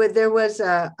 there was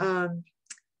a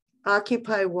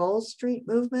Occupy Wall Street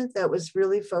movement that was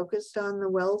really focused on the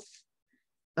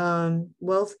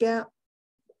wealth gap.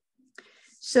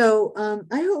 So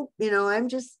I hope, I'm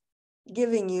just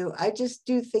giving you, I just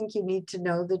do think you need to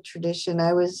know the tradition.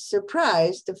 I was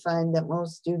surprised to find that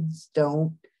most students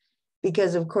don't,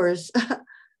 because of course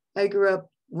I grew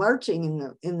up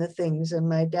marching in the things, and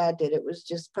my dad did. It was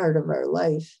just part of our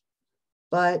life.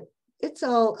 But it's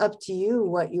all up to you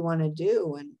what you want to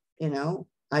do. And,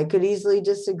 I could easily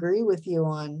disagree with you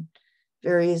on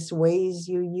various ways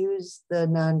you use the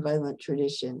nonviolent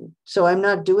tradition. So I'm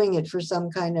not doing it for some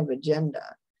kind of agenda.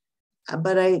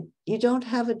 But you don't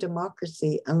have a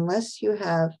democracy unless you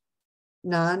have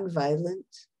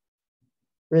nonviolent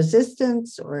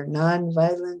resistance or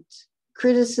nonviolent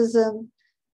criticism,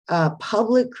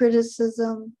 public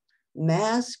criticism,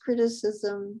 mass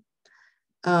criticism.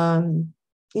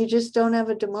 You just don't have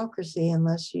a democracy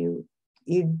unless you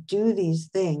do these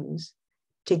things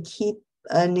to keep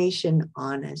a nation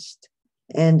honest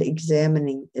and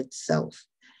examining itself.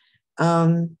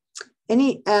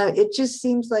 It just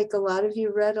seems like a lot of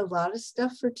you read a lot of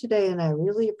stuff for today, and I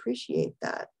really appreciate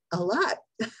that a lot.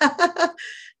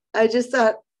 I just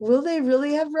thought, will they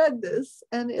really have read this?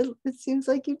 And it seems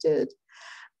like you did.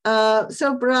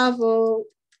 So bravo.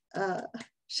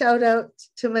 Shout out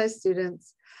to my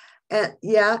students. And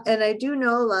yeah, and I do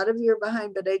know a lot of you are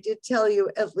behind, but I did tell you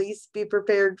at least be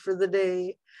prepared for the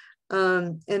day.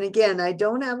 And again, I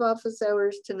don't have office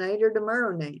hours tonight or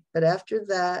tomorrow night, but after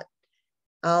that,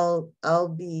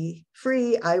 I'll be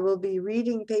free. I will be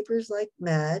reading papers like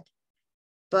mad.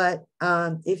 But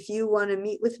if you want to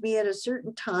meet with me at a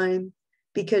certain time,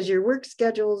 because your work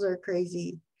schedules are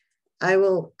crazy, I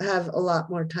will have a lot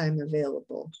more time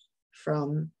available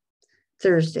from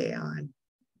Thursday on.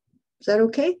 Is that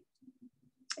okay?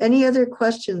 Any other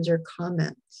questions or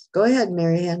comments? Go ahead,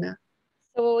 Mary Hannah.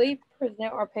 So will we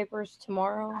present our papers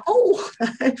tomorrow? Oh,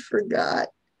 I forgot.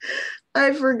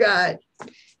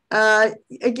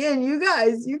 Again, you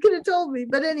guys, you could have told me.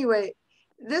 But anyway,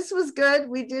 this was good.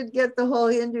 We did get the whole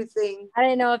Hindu thing. I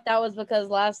didn't know if that was because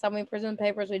last time we presented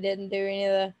papers, we didn't do any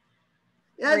of the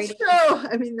That's reading. true.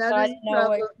 I mean, that So is I didn't know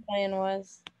what your plan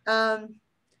was.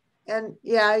 And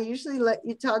yeah, I usually let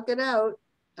you talk it out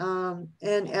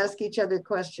and ask each other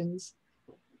questions.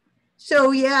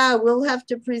 So yeah, we'll have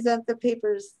to present the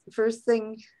papers first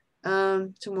thing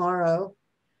tomorrow.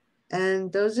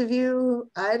 And those of you,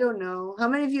 I don't know, how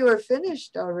many of you are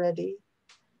finished already?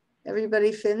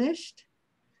 Everybody finished?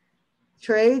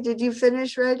 Trey, did you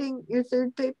finish writing your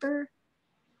third paper?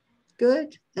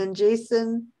 Good. And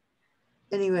Jason?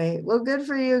 Anyway, well, good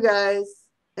for you guys.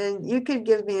 And you could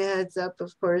give me a heads up,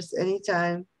 of course,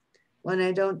 anytime when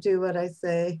I don't do what I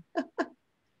say.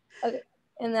 Okay.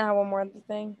 And then I have one more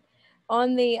thing.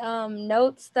 On the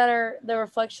notes that are the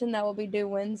reflection that will be due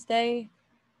Wednesday,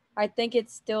 I think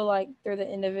it's still like through the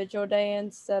individual day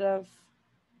instead of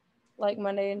like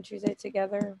Monday and Tuesday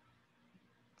together.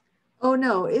 Oh,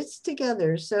 no, it's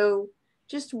together. So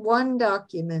just one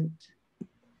document,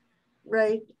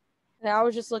 right? And I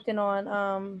was just looking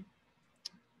on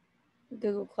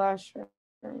Google Classroom,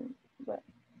 but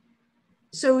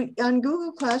So on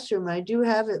Google Classroom, I do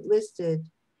have it listed,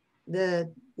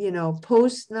 the,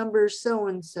 post number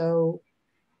so-and-so.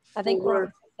 I think we're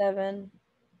on 7.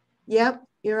 Yep,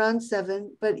 you're on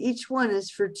 7, but each one is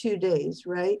for 2 days,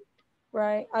 right?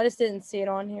 Right. I just didn't see it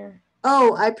on here.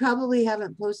 Oh, I probably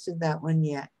haven't posted that one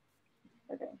yet.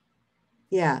 Okay.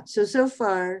 Yeah, so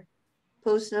far,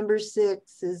 post number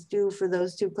 6 is due for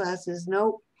those 2 classes.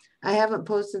 Nope, I haven't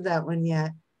posted that one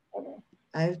yet. Okay.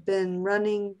 I've been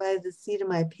running by the seat of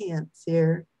my pants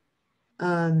here.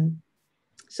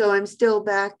 So I'm still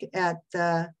back at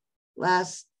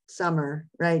last summer,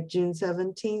 right? June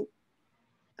 17th.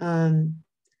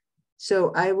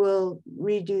 So I will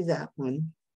redo that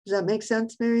one. Does that make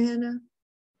sense, Mary Hannah?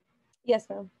 Yes,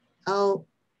 ma'am.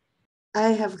 I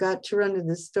have got to run to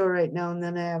the store right now, and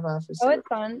then I have office. Oh, it's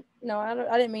fine. No,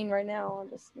 I didn't mean right now.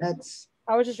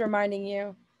 I was just reminding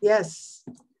you. Yes.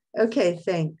 Okay,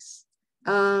 thanks.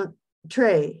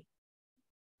 Trey.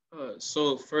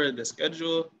 So for the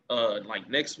schedule, like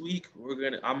next week,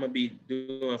 I'm gonna be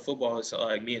doing football. So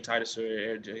like me and Titus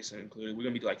or Jason included, we're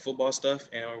gonna be like football stuff,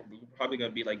 and we're probably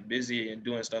gonna be like busy and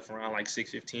doing stuff around like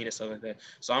 6:15 and stuff like that.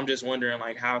 So I'm just wondering,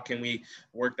 like, how can we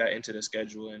work that into the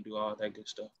schedule and do all that good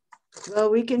stuff?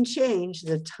 Well, we can change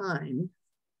the time.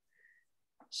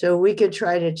 So we could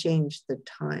try to change the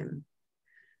time.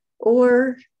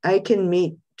 Or I can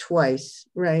meet twice,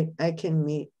 right? I can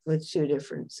meet with 2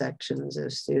 different sections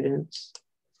of students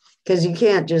because you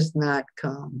can't just not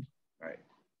come.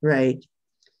 Right.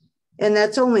 And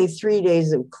that's only 3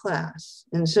 days of class.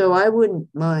 And so I wouldn't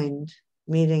mind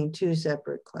meeting 2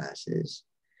 separate classes.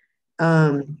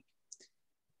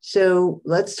 So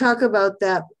let's talk about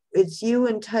that. It's you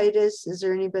and Titus. Is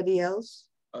there anybody else?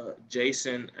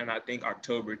 Jason, and I think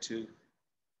October too.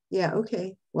 Yeah,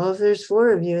 okay. Well, if there's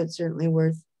 4 of you, it's certainly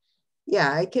worth.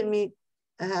 Yeah, I can meet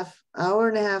a hour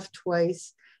and a half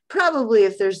twice. Probably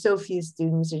if there's so few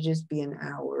students, it'd just be an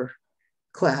hour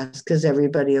class because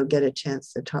everybody will get a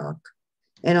chance to talk.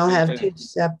 And I'll have 2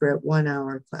 separate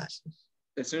 1-hour classes.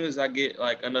 As soon as I get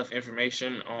like enough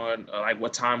information on like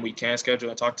what time we can schedule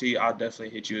and talk to you, I'll definitely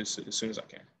hit you as soon as I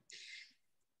can.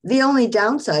 The only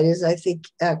downside is I think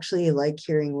actually like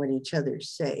hearing what each other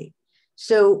say.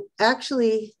 So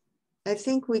actually, I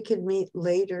think we could meet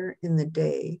later in the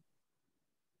day.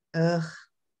 Yeah,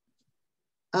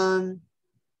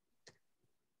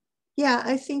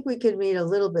 I think we could meet a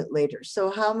little bit later.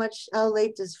 So how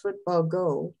late does football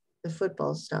go? The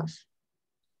football stuff.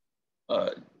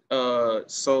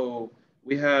 So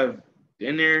we have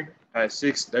dinner at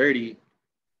 6:30.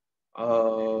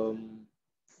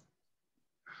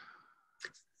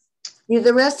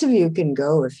 The rest of you can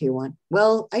go if you want.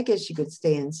 Well, I guess you could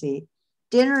stay and see.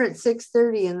 Dinner at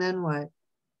 6:30 and then what?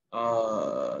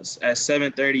 At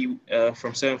 7:30,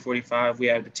 from 7:45 we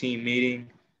have the team meeting,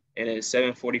 and at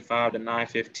 7:45 to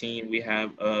 9:15 we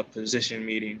have position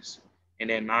meetings, and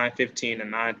then 9:15 to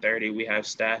 9:30 we have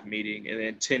staff meeting, and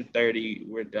then 10:30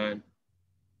 we're done.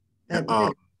 At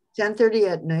 10:30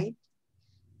 at night?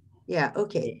 Yeah,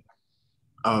 okay.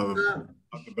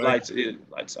 Lights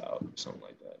out, something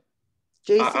like that.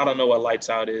 Jason? I don't know what lights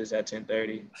out is at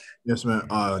 10:30. Yes, man.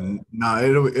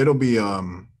 It'll be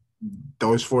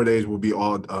those 4 days will be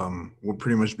all will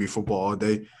pretty much be football all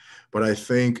day. But I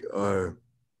think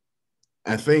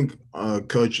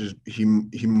coach he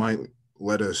might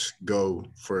let us go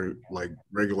for like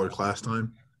regular class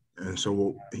time, and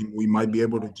so we might be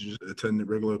able to just attend the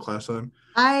regular class time.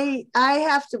 I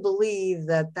have to believe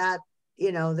that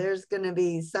there's going to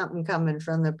be something coming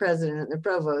from the president and the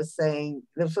provost saying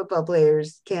the football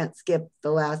players can't skip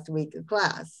the last week of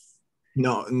class.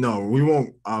 No, we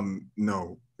won't.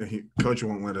 No, coach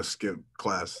won't let us skip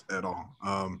class at all.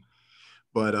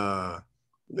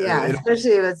 Yeah,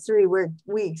 especially if it's 3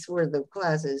 weeks worth of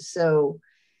classes. So,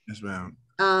 yes, ma'am.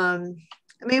 I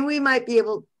mean, we might be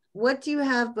able. What do you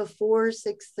have before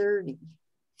 6:30?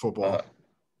 Football.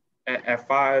 At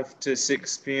 5 to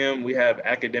 6 p.m. we have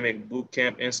academic boot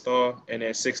camp install, and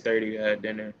at 6:30 we have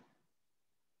dinner.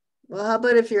 Well, how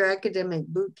about if your academic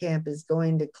boot camp is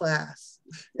going to class?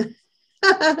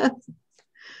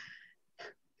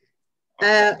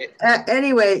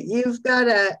 Anyway, you've got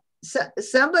to.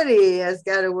 Somebody has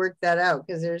got to work that out,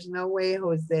 because there's no way,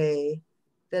 Jose,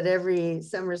 that every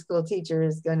summer school teacher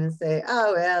is going to say,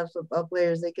 oh, yeah, football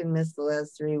players, they can miss the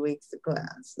last 3 weeks of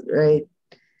class, right?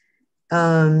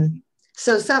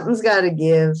 So something's got to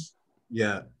give.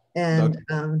 Yeah. And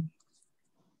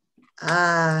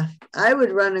I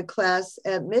would run a class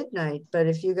at midnight, but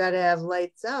if you got to have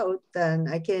lights out, then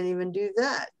I can't even do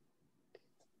that.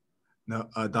 No,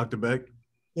 Dr. Beck?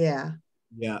 Yeah.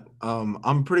 Yeah.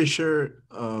 I'm pretty sure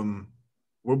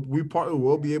we probably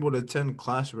will be able to attend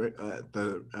class at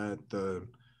the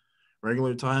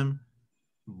regular time,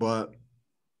 but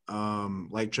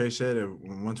like Trey said,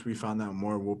 once we find out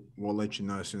more, we'll let you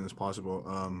know as soon as possible.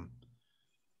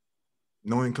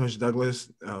 Knowing Coach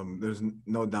Douglas, there's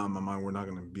no doubt in my mind we're not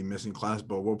going to be missing class,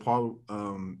 but we'll probably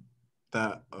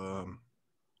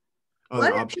why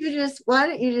don't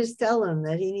you just tell him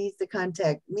that he needs to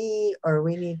contact me, or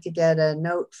we need to get a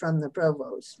note from the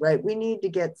provost, right? We need to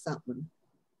get something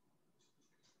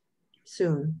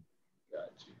soon.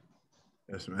 Got you.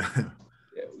 Yes, ma'am.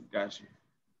 Yeah, we got you.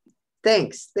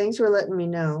 Thanks for letting me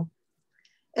know.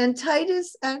 And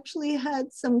Titus actually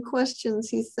had some questions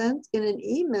he sent in an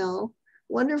email.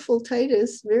 Wonderful,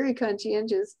 Titus, very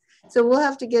conscientious. So we'll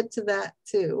have to get to that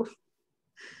too.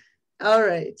 All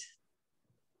right.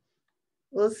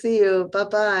 We'll see you.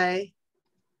 Bye-bye.